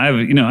 And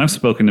I've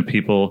spoken to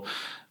people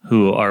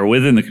who are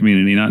within the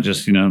community, not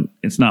just,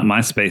 it's not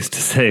my space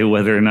to say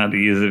whether or not to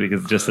use it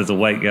because just as a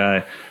white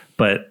guy,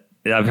 but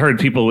I've heard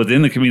people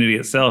within the community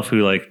itself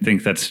who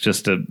think that's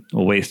just a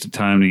waste of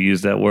time to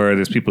use that word.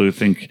 There's people who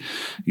think,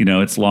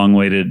 it's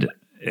long-awaited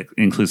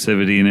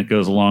inclusivity and it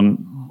goes a lot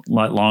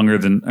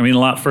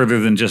further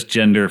than just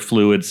gender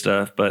fluid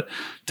stuff, but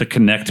to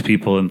connect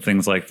people and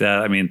things like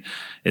that. I mean,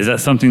 is that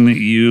something that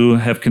you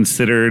have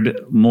considered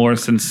more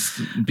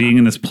since being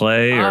in this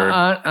play? Or?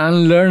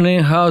 I'm learning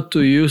how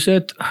to use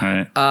it.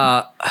 Right.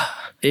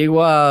 It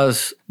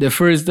was the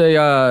first day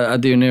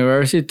at the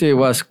university. It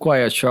was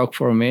quite a shock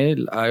for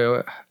me.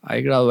 I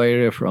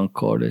graduated from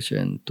college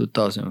in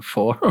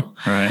 2004.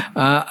 Right.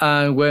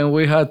 And when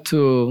we had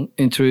to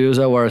introduce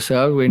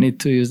ourselves, we need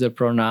to use the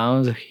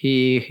pronouns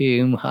he,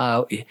 him,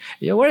 how.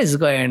 What is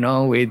going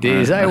on with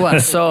this? I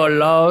was so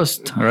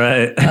lost.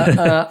 Right.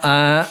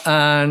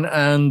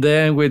 And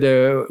then with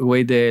the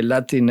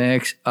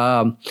Latinx,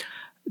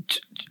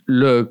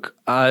 Look,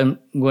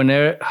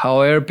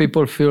 however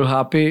people feel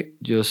happy,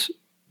 just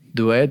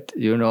do it.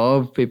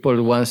 If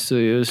people wants to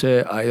use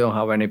it, I don't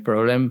have any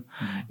problem.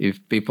 If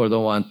people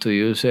don't want to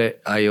use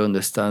it, I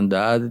understand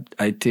that.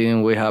 I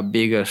think we have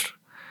bigger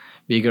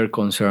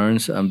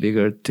concerns and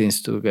bigger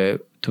things to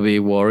be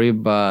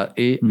worried, but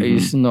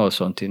it's not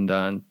something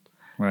that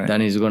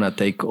is gonna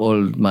take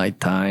all my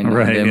time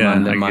and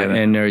demand my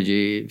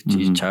energy.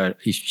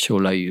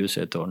 Should I use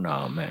it or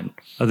not, man?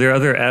 Are there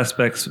other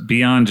aspects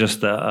beyond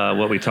just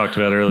what we talked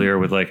about earlier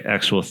with like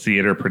actual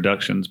theater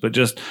productions, but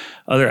just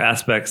other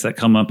aspects that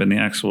come up in the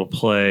actual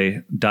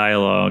play,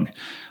 dialogue,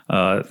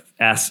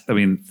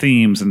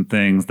 themes and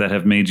things that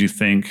have made you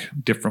think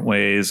different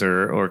ways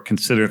or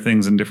consider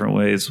things in different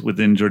ways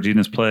within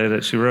Georgina's play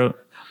that she wrote?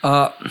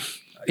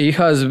 It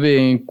has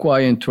been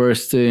quite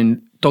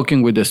interesting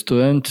talking with the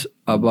students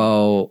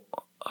about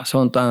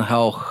sometimes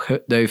how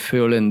they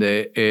feel in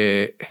the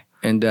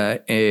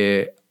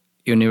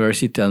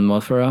university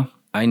atmosphere.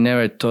 I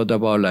never thought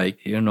about a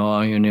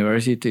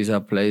university is a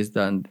place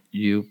that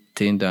you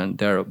think that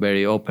they're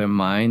very open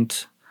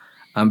minds.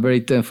 I'm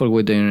very thankful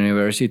with the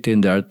university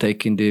and they're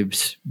taking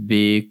these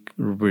big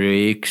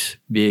risks.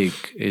 Big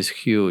is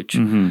huge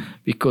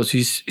because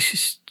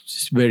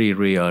it's very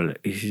real.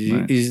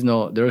 It's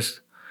not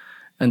there's.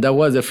 And that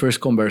was the first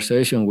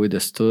conversation with the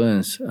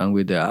students and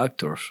with the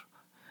actors.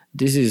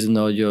 This is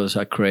not just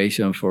a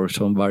creation for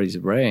somebody's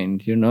brain.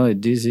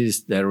 This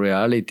is the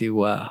reality,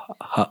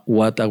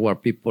 what our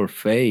people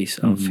face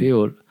and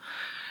feel.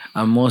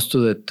 And most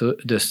of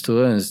the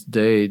students,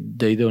 they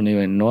don't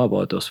even know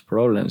about those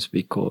problems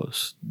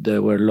because they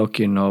were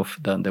lucky enough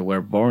that they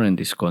were born in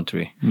this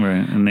country.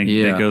 Right, and they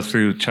go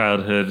through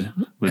childhood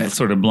with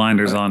sort of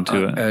blinders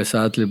onto it.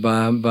 Exactly,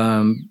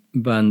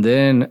 but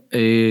then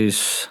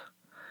is...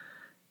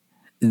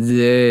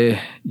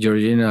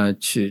 Georgina,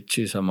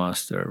 she's a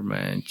master,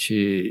 man.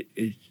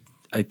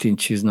 I think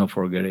she's not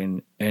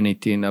forgetting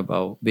anything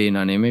about being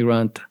an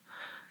immigrant.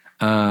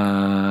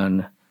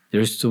 And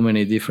there's too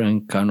many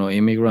different kind of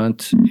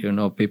immigrants,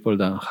 people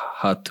that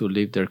had to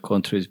leave their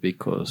countries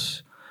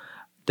because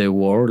the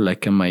war,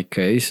 like in my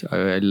case,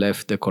 I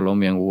left the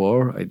Colombian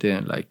War. I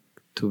didn't like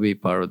to be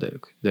part of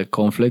the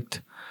conflict.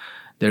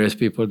 There is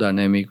people that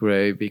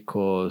emigrate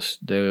because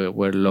they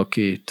were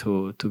lucky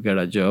to get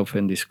a job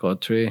in this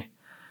country.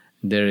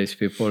 There is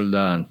people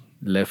that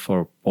left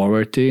for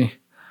poverty,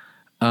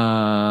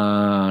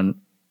 and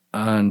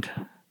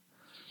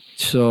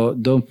so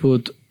don't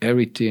put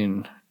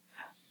everything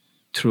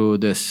through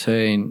the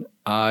same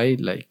eye.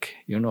 Like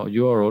you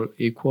are all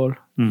equal.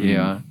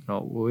 Yeah,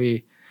 no,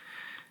 we.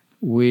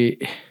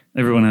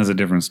 Everyone has a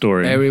different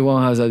story.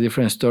 Everyone has a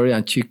different story,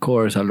 and she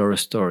covers a lot of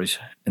stories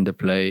in the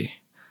play,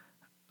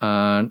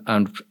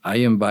 and I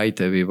invite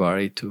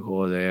everybody to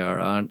go there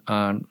and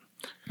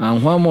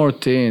one more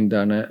thing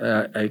that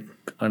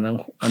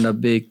I'm a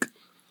big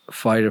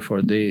fighter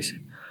for this.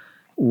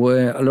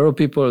 When a lot of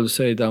people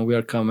say that we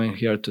are coming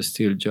here to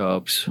steal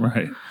jobs,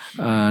 right,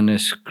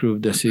 and screw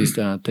the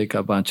system and take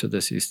a bunch of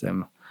the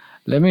system.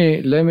 Let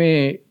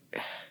me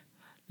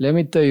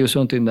tell you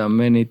something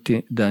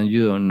that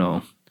you don't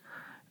know.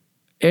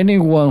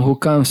 Anyone who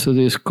comes to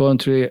this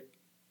country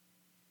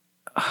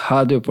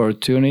had the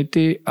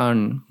opportunity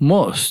and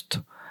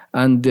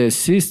the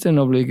system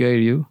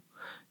obligates you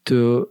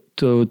to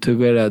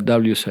get a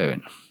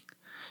W-7.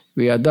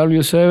 With a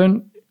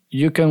W-7,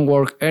 you can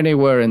work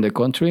anywhere in the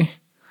country,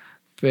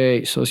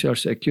 pay Social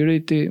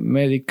Security,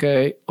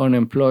 Medicaid,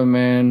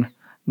 unemployment,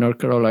 North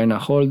Carolina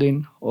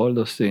holding, all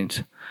those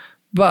things.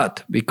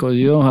 But because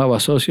you don't have a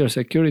Social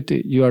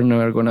Security, you are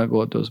never going to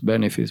get those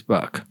benefits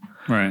back.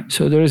 Right.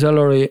 So there is a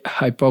lot of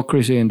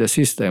hypocrisy in the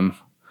system.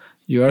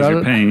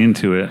 You're paying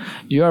into it.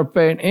 You are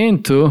paying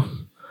into,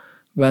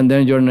 but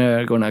then you're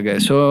never going to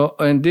get. So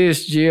in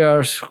these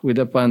years with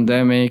the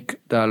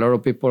pandemic, that a lot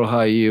of people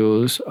have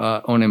used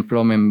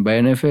unemployment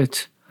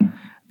benefits.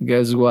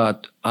 Guess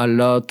what? A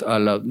lot,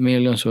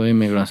 millions of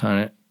immigrants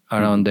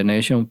around the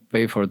nation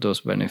pay for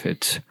those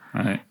benefits.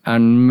 Right.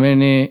 And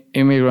many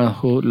immigrants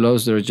who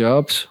lost their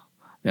jobs,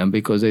 and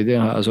because they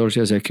didn't have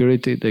Social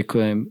Security, they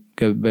couldn't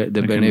get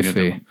the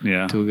benefit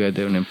to get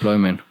the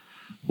unemployment.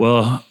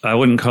 Well, I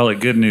wouldn't call it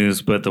good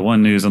news, but the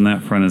one news on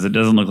that front is it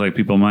doesn't look like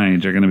people my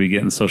age are going to be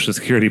getting Social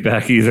Security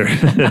back either.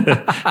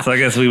 So I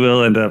guess we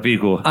will end up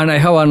equal. And I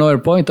have another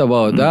point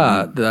about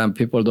that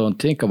people don't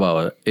think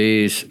about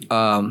is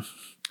a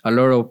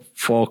lot of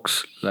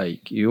folks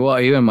like you or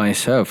even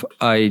myself,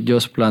 I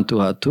just plan to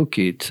have 2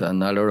 kids,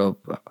 and a lot of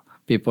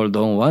people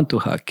don't want to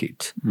have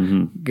kids.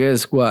 Mm-hmm.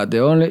 Guess what?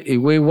 If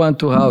we want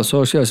to have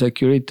Social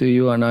Security,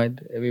 you and I,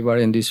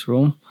 everybody in this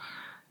room,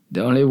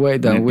 the only way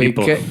that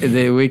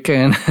we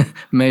can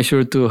make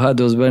sure to have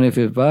those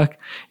benefits back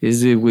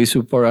is if we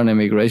support an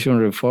immigration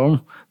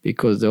reform,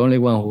 because the only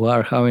one who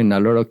are having a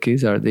lot of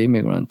kids are the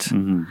immigrants.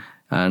 Mm-hmm.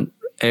 And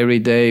every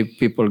day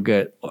people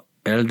get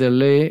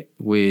elderly,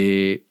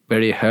 we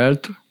very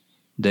health,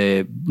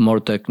 the more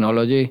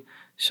technology.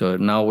 So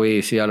now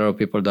we see a lot of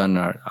people that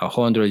are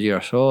 100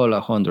 years old,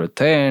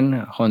 110,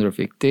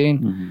 115.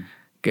 Mm-hmm.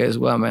 guess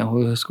what, man?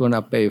 Who's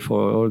gonna pay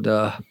for all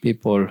the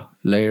people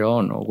later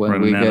on or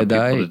when we get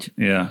that age?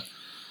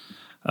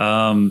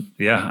 I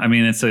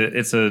mean, that's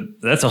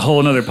a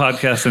whole nother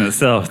podcast in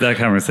itself, that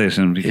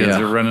conversation, because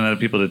we're running out of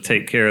people to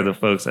take care of the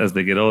folks as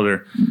they get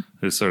older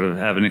who sort of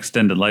have an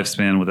extended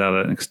lifespan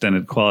without an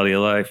extended quality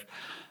of life.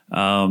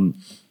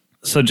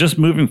 So just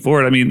moving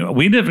forward, I mean,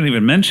 we didn't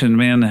even mention,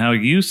 man, how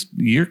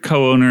your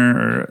co-owner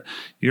or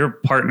your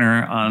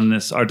partner on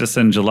this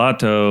Artisan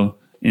Gelato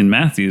in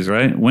Matthews,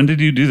 right? When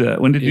did you do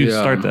that? When did you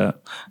start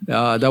that?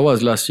 That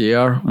was last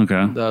year.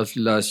 Okay. That was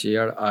last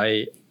year.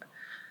 I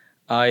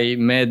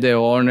met the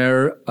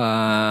owner.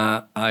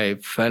 I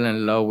fell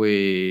in love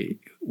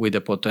with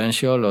the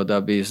potential of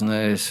that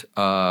business.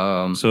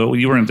 So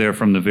you weren't there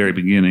from the very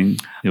beginning?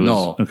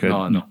 No.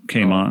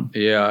 Came on.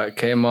 Yeah, it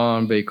came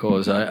on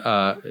because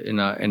I in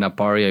a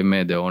party I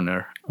met the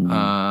owner,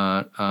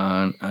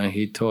 and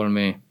he told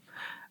me,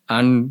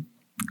 and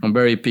I'm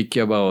very picky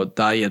about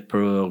diet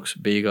products,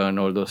 vegan,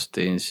 all those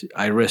things.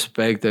 I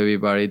respect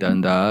everybody that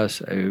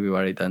does,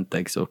 everybody that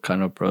takes those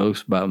kind of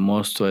products, but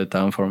most of the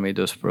time for me,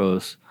 those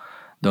products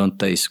don't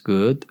taste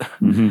good.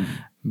 Mm-hmm.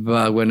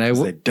 But when they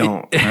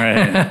don't.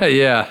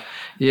 Right.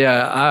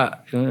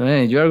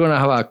 Man, you're gonna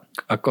have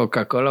a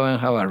Coca-Cola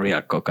and have a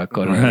real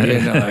Coca-Cola.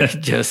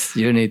 Right.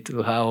 You need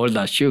to have all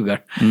that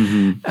sugar.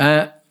 Mm-hmm.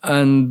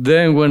 And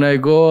then when I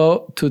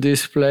go to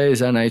this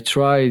place and I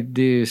try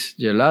these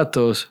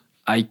gelatos,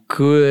 I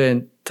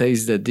couldn't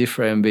taste the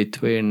difference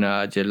between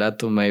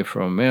gelato made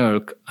from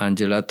milk and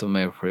gelato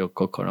made from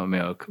coconut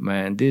milk.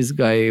 Man, this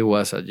guy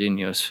was a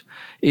genius.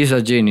 He's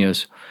a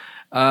genius.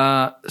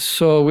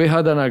 So we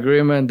had an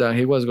agreement that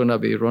he was going to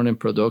be running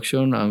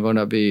production. I'm going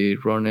to be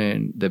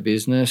running the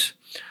business.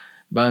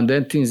 But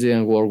then things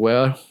didn't work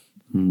well.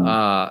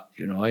 I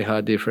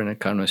had different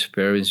kind of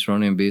experience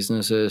running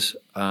businesses.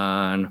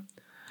 And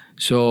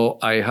so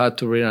I had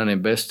to bring an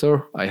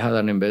investor. I had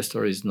an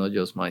investor. It's not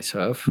just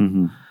myself.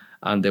 Mm-hmm.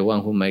 I'm the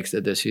one who makes the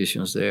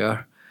decisions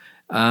there.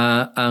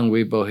 And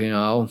we bought him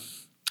out.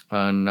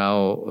 And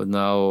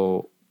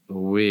now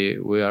we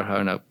are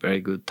having a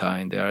very good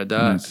time there.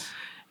 Nice.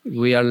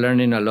 We are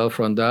learning a lot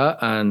from that,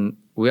 and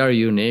we are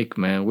unique,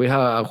 man. We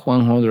have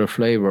 100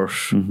 flavors.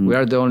 Mm-hmm. We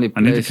are the only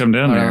place. I need to come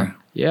down there.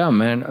 Yeah,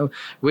 man.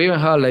 We even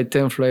have like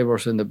 10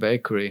 flavors in the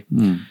bakery.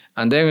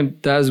 And then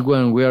that's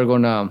when we are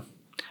going to,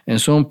 in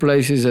some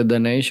places in the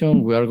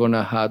nation, we are going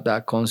to have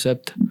that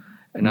concept.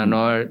 And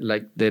another,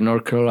 like the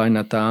North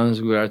Carolina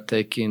towns, we are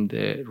taking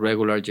the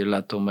regular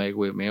gelato made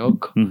with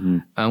milk. Mm-hmm.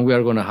 And we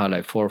are going to have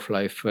like 4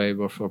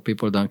 flavors for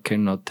people that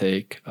cannot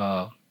take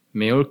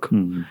milk.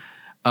 Mm-hmm.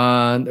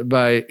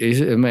 But it's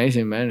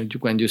amazing, man.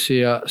 When you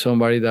see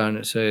somebody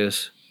that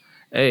says,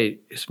 hey,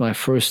 it's my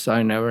first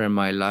time ever in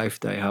my life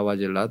that I have a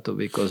gelato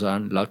because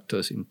I'm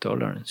lactose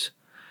intolerant.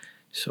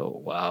 So,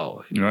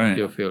 wow,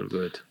 you feel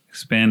good.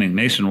 Expanding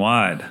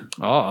nationwide.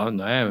 Oh,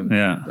 man.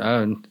 Yeah.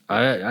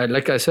 I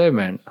like I said,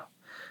 man,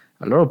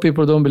 a lot of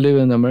people don't believe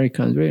in the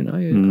American dream.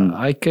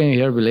 I came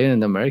here believing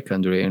in the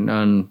American dream,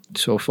 and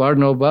so far,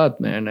 not bad,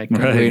 man. I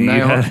can win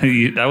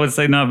I would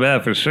say not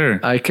bad for sure.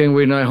 I can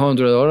win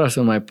 $900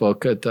 in my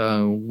pocket,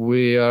 and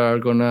we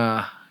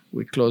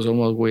close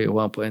almost with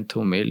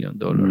 $1.2 million.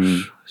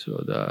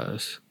 So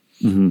that's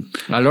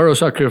a lot of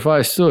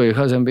sacrifice too. It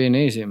hasn't been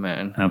easy,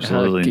 man.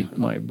 Absolutely. I kicked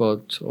my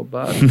butt so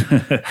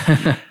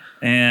bad.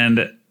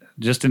 And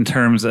just in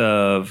terms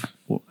of,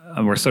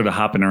 we're sort of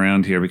hopping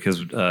around here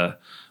because we'll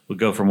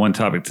go from one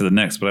topic to the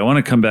next, but I want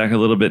to come back a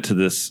little bit to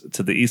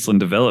the Eastland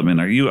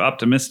development. Are you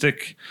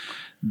optimistic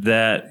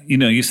that,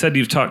 you said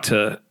you've talked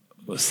to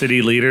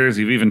city leaders,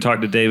 you've even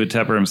talked to David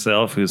Tepper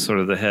himself, who's sort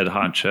of the head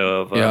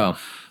honcho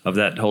of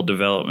that whole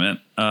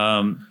development.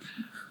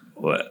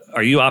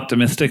 Are you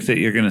optimistic that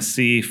you're going to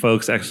see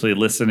folks actually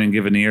listen and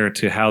give an ear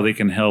to how they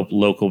can help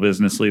local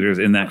business leaders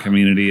in that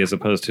community as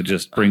opposed to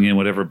just bring in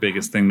whatever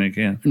biggest thing they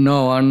can?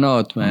 No, I'm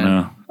not,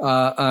 man.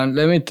 No. And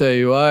let me tell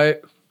you,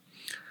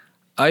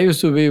 I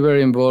used to be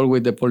very involved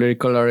with the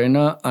political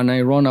arena, and I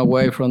run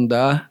away from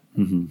that.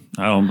 Mm-hmm.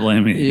 I don't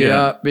blame you.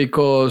 Yeah,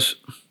 because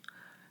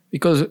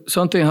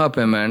something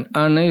happened, man.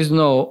 And it's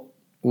not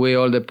with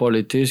all the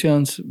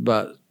politicians,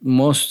 but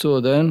most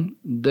of them,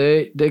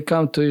 they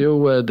come to you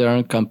where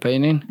they're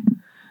campaigning,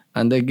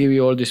 and they give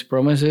you all these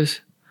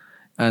promises,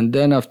 and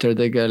then after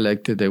they get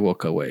elected, they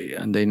walk away,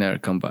 and they never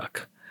come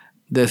back.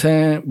 The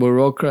same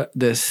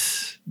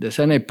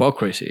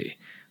hypocrisy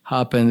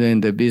happened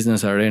in the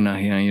business arena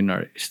here in the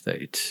United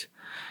States.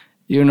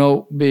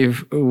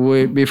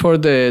 Before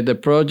the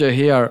project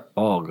here,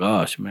 oh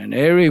gosh, man,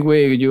 every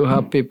week you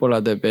have people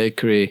at the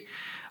bakery,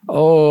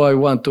 oh, I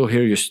want to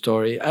hear your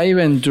story. I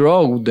even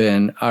drove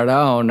them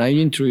around. I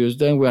introduced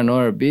them with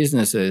other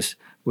businesses.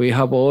 We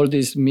have all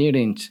these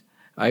meetings.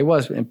 I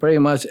was in pretty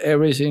much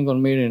every single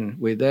meeting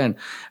with them.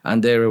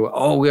 And they were,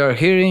 oh, we are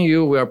hearing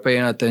you. We are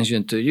paying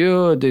attention to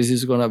you. This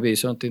is going to be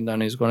something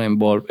that is going to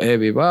involve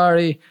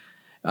everybody.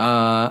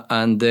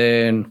 And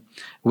then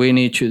we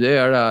need you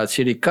there at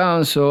City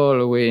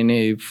Council. We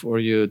need for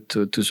you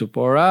to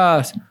support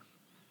us.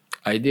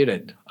 I did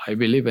it. I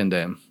believe in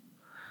them.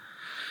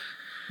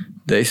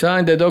 They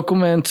signed the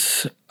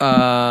documents,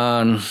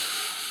 and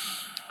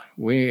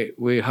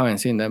we haven't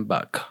seen them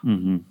back.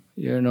 Mm-hmm.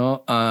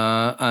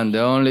 And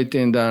the only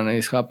thing that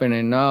is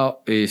happening now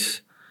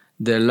is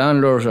the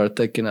landlords are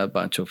taking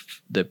advantage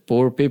of the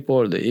poor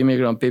people, the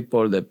immigrant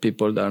people, the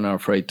people that are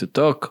afraid to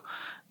talk,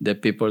 the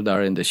people that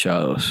are in the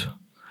shadows.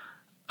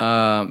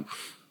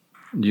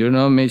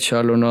 Me,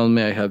 Charlotte knows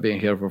me. I have been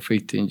here for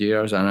 15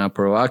 years, and I'm a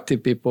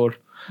proactive people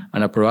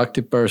and a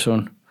proactive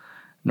person.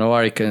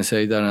 Nobody can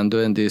say that I'm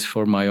doing this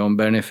for my own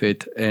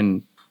benefit.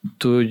 And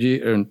 2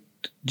 year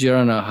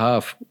and a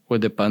half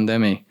with the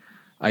pandemic,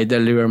 I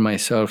deliver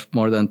myself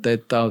more than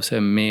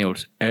 10,000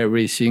 meals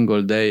every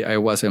single day. I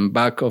was in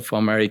Bank of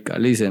America.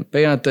 Listen,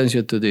 pay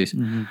attention to this.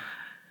 Mm-hmm.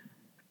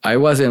 I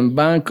was in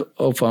Bank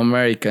of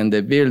America in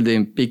the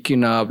building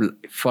picking up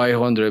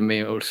 500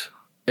 meals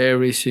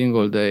every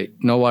single day.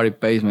 Nobody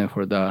pays me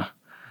for that.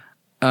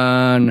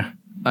 And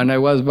I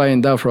was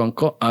buying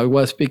that I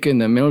was picking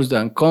the meals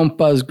that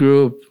Compass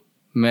Group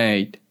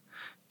made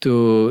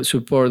to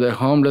support the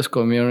homeless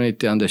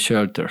community and the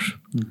shelters.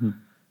 Mm-hmm.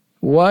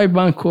 Why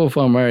Bank of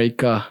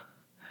America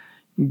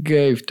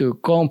gave to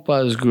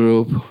Compass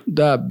Group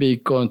that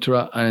big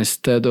contract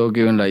instead of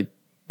giving like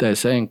the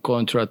same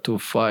contract to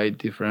 5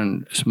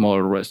 different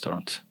small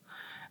restaurants?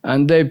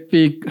 And they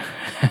pick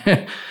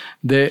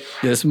the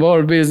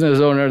small business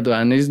owner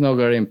and is not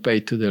getting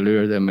paid to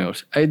deliver the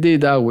meals. I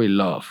did that with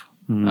love.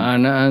 Mm-hmm.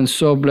 And I'm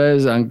so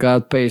blessed, and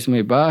God pays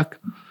me back.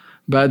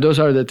 But those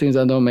are the things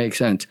that don't make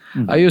sense.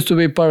 Mm-hmm. I used to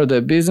be part of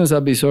the business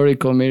advisory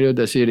committee of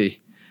the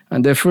city.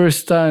 And the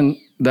first time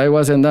that I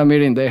was in that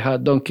meeting, they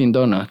had Dunkin'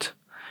 Donuts.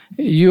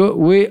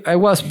 I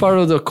was part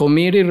of the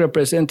committee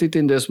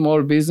representing the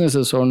small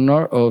businesses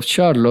of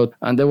Charlotte,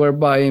 and they were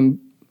buying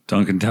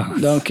Dunkin'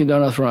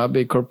 Donuts from a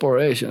big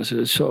corporation.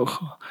 So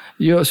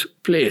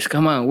just please,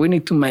 come on, we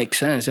need to make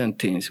sense and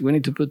things. We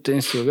need to put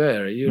things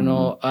together.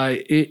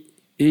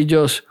 It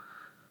just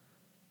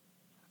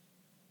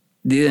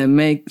didn't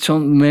make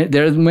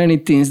there's many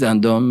things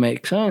that don't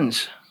make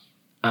sense.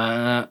 We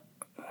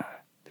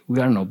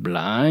are not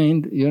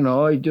blind,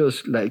 It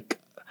just like,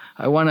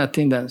 I want to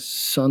think that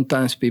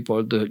sometimes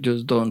people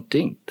just don't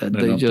think that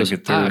they just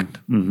act.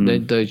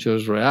 Mm-hmm. They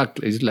just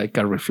react. It's like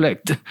a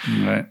reflect.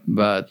 Right.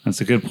 But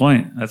that's a good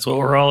point. That's what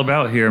we're all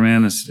about here,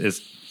 man.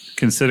 Is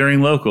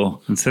considering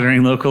local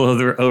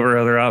over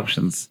other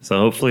options. So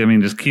hopefully,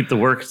 just keep the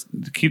work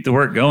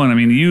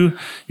going.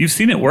 You've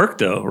seen it work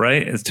though,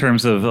 right? In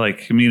terms of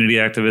like community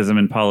activism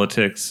and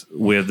politics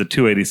with the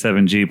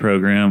 287G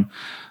program.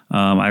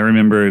 I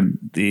remember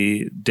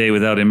the Day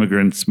Without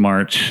Immigrants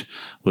March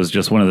was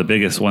just one of the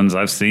biggest ones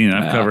I've seen.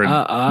 I've covered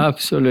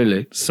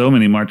absolutely so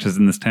many marches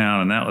in this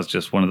town, and that was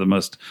just one of the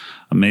most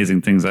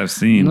amazing things I've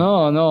seen.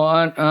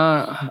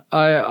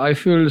 I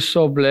feel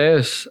so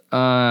blessed,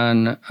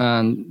 and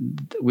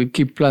we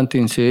keep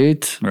planting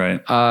seeds. Right.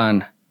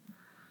 And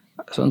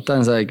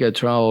sometimes I get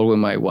trouble with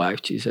my wife.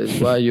 She says,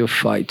 "Why you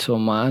fight so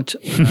much?"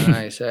 And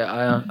I say,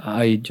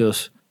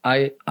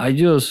 I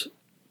just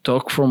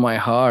talk from my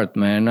heart,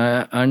 man.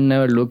 I'm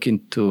never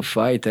looking to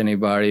fight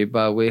anybody,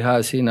 but we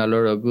have seen a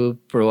lot of good,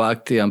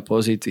 proactive, and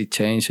positive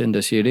change in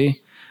the city,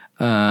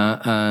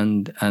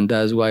 and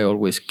that's why I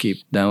always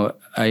keep. Then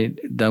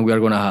we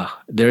are gonna have.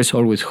 There is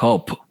always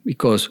hope,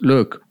 because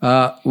look,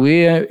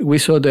 we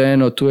saw the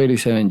end of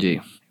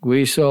 287G.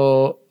 We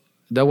saw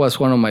that was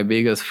one of my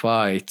biggest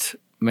fights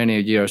many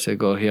years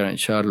ago here in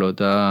Charlotte,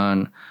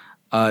 and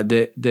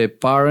the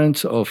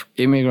parents of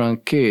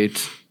immigrant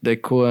kids, they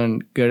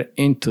couldn't get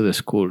into the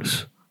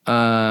schools,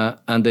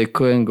 and they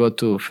couldn't go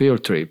to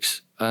field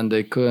trips, and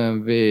they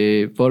couldn't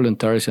be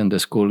volunteers in the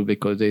school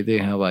because they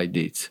didn't have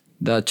IDs.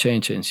 That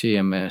changed in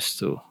CMS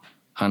too,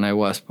 and I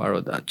was part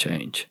of that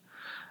change.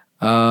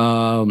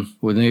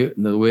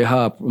 We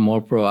have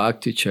more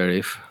proactive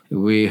sheriff.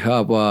 We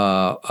have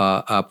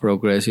a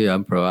progressive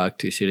and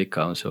proactive city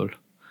council.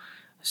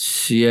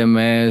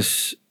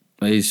 CMS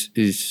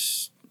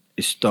is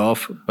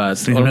tough, but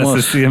CMS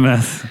is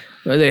CMS.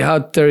 Well, they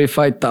have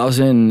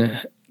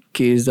 35,000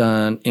 kids,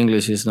 and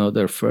English is not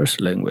their first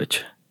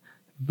language.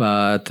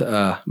 But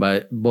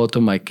both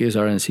of my kids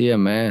are in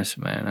CMS,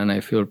 man, and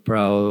I feel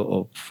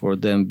proud for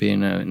them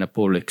being in the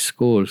public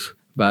schools.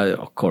 But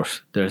of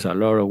course, there's a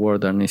lot of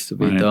work that needs to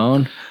be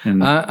done.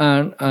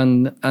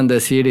 And the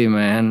city,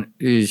 man,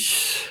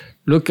 is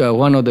look at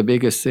one of the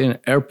biggest things,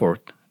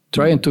 airport.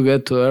 Trying to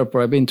get to the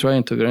airport. I've been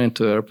trying to get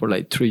into the airport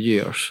like 3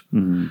 years,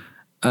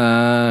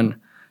 and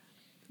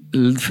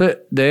the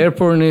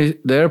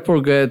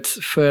airport gets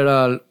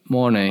federal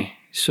money.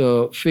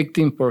 So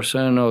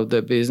 15% of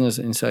the business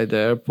inside the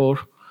airport,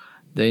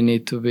 they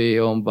need to be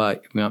owned by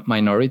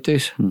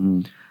minorities.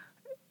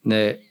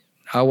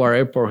 Our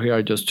airport here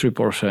are just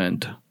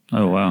 3%.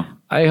 Oh, wow.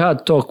 I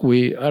had talked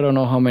with, I don't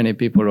know how many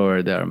people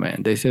over there,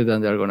 man. They said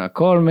that they're going to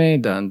call me,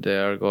 then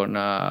they're going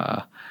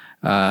to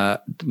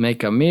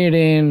make a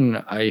meeting.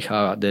 I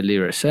have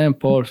delivered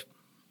samples.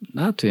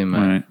 Nothing,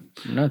 man. Right.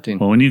 Nothing.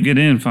 Well, when you get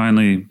in,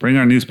 finally, bring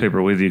our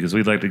newspaper with you, because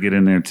we'd like to get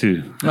in there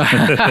too.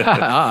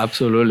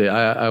 Absolutely.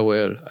 I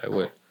will.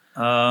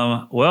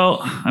 Well,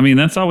 I mean,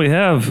 that's all we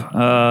have.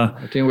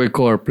 I think we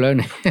covered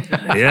plenty.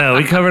 Yeah,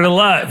 we covered a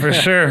lot for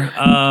sure.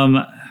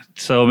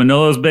 So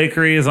Manolo's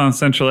Bakery is on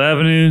Central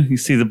Avenue. You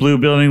see the blue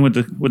building with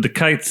the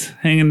kites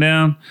hanging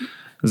down.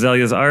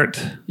 Azalea's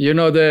Art. You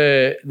know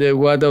the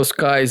what those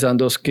guys and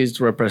those kids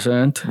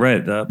represent?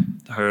 Right,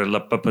 her La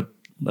Papota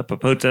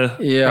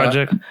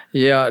project.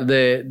 Yeah,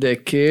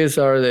 the kids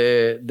are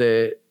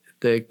the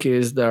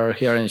kids that are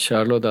here in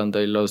Charlotte and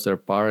they lost their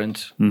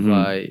parents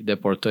by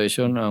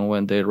deportation, and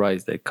when they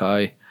rise the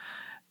kite,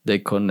 they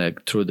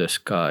connect through the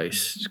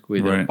skies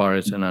with their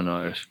parents in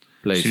another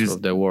place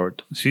of the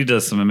world. She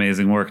does some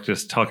amazing work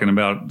just talking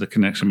about the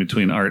connection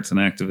between arts and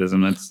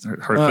activism. That's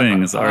her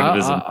thing, is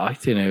artivism. I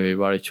think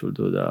everybody should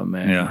do that,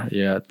 man.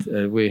 Yeah.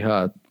 We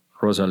had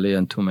Rosalie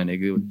and too many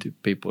good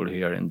people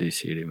here in this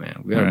city,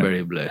 man. We are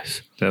very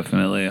blessed.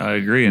 Definitely. I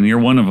agree. And you're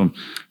one of them.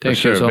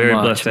 Thank you so Very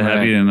much, blessed to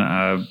have you, and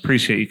I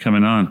appreciate you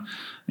coming on.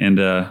 And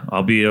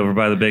I'll be over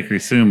by the bakery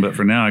soon, but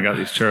for now I got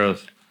these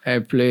churros. Hey,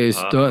 please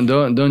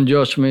don't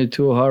judge me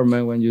too hard,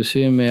 man. When you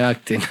see me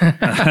acting,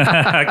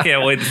 I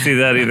can't wait to see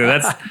that either.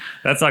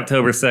 That's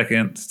October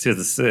 2nd to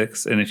the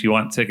 6th, and if you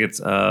want tickets,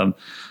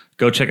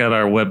 go check out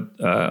our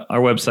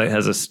website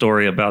has a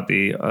story about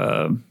the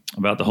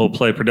whole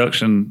play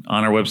production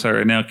on our website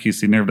right now,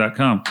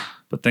 qcnerve.com.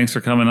 But thanks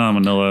for coming on,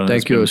 Manolo.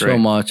 Thank you so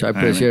much. I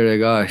appreciate it,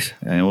 guys.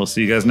 And we'll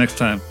see you guys next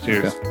time.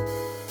 Cheers.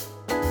 Yeah.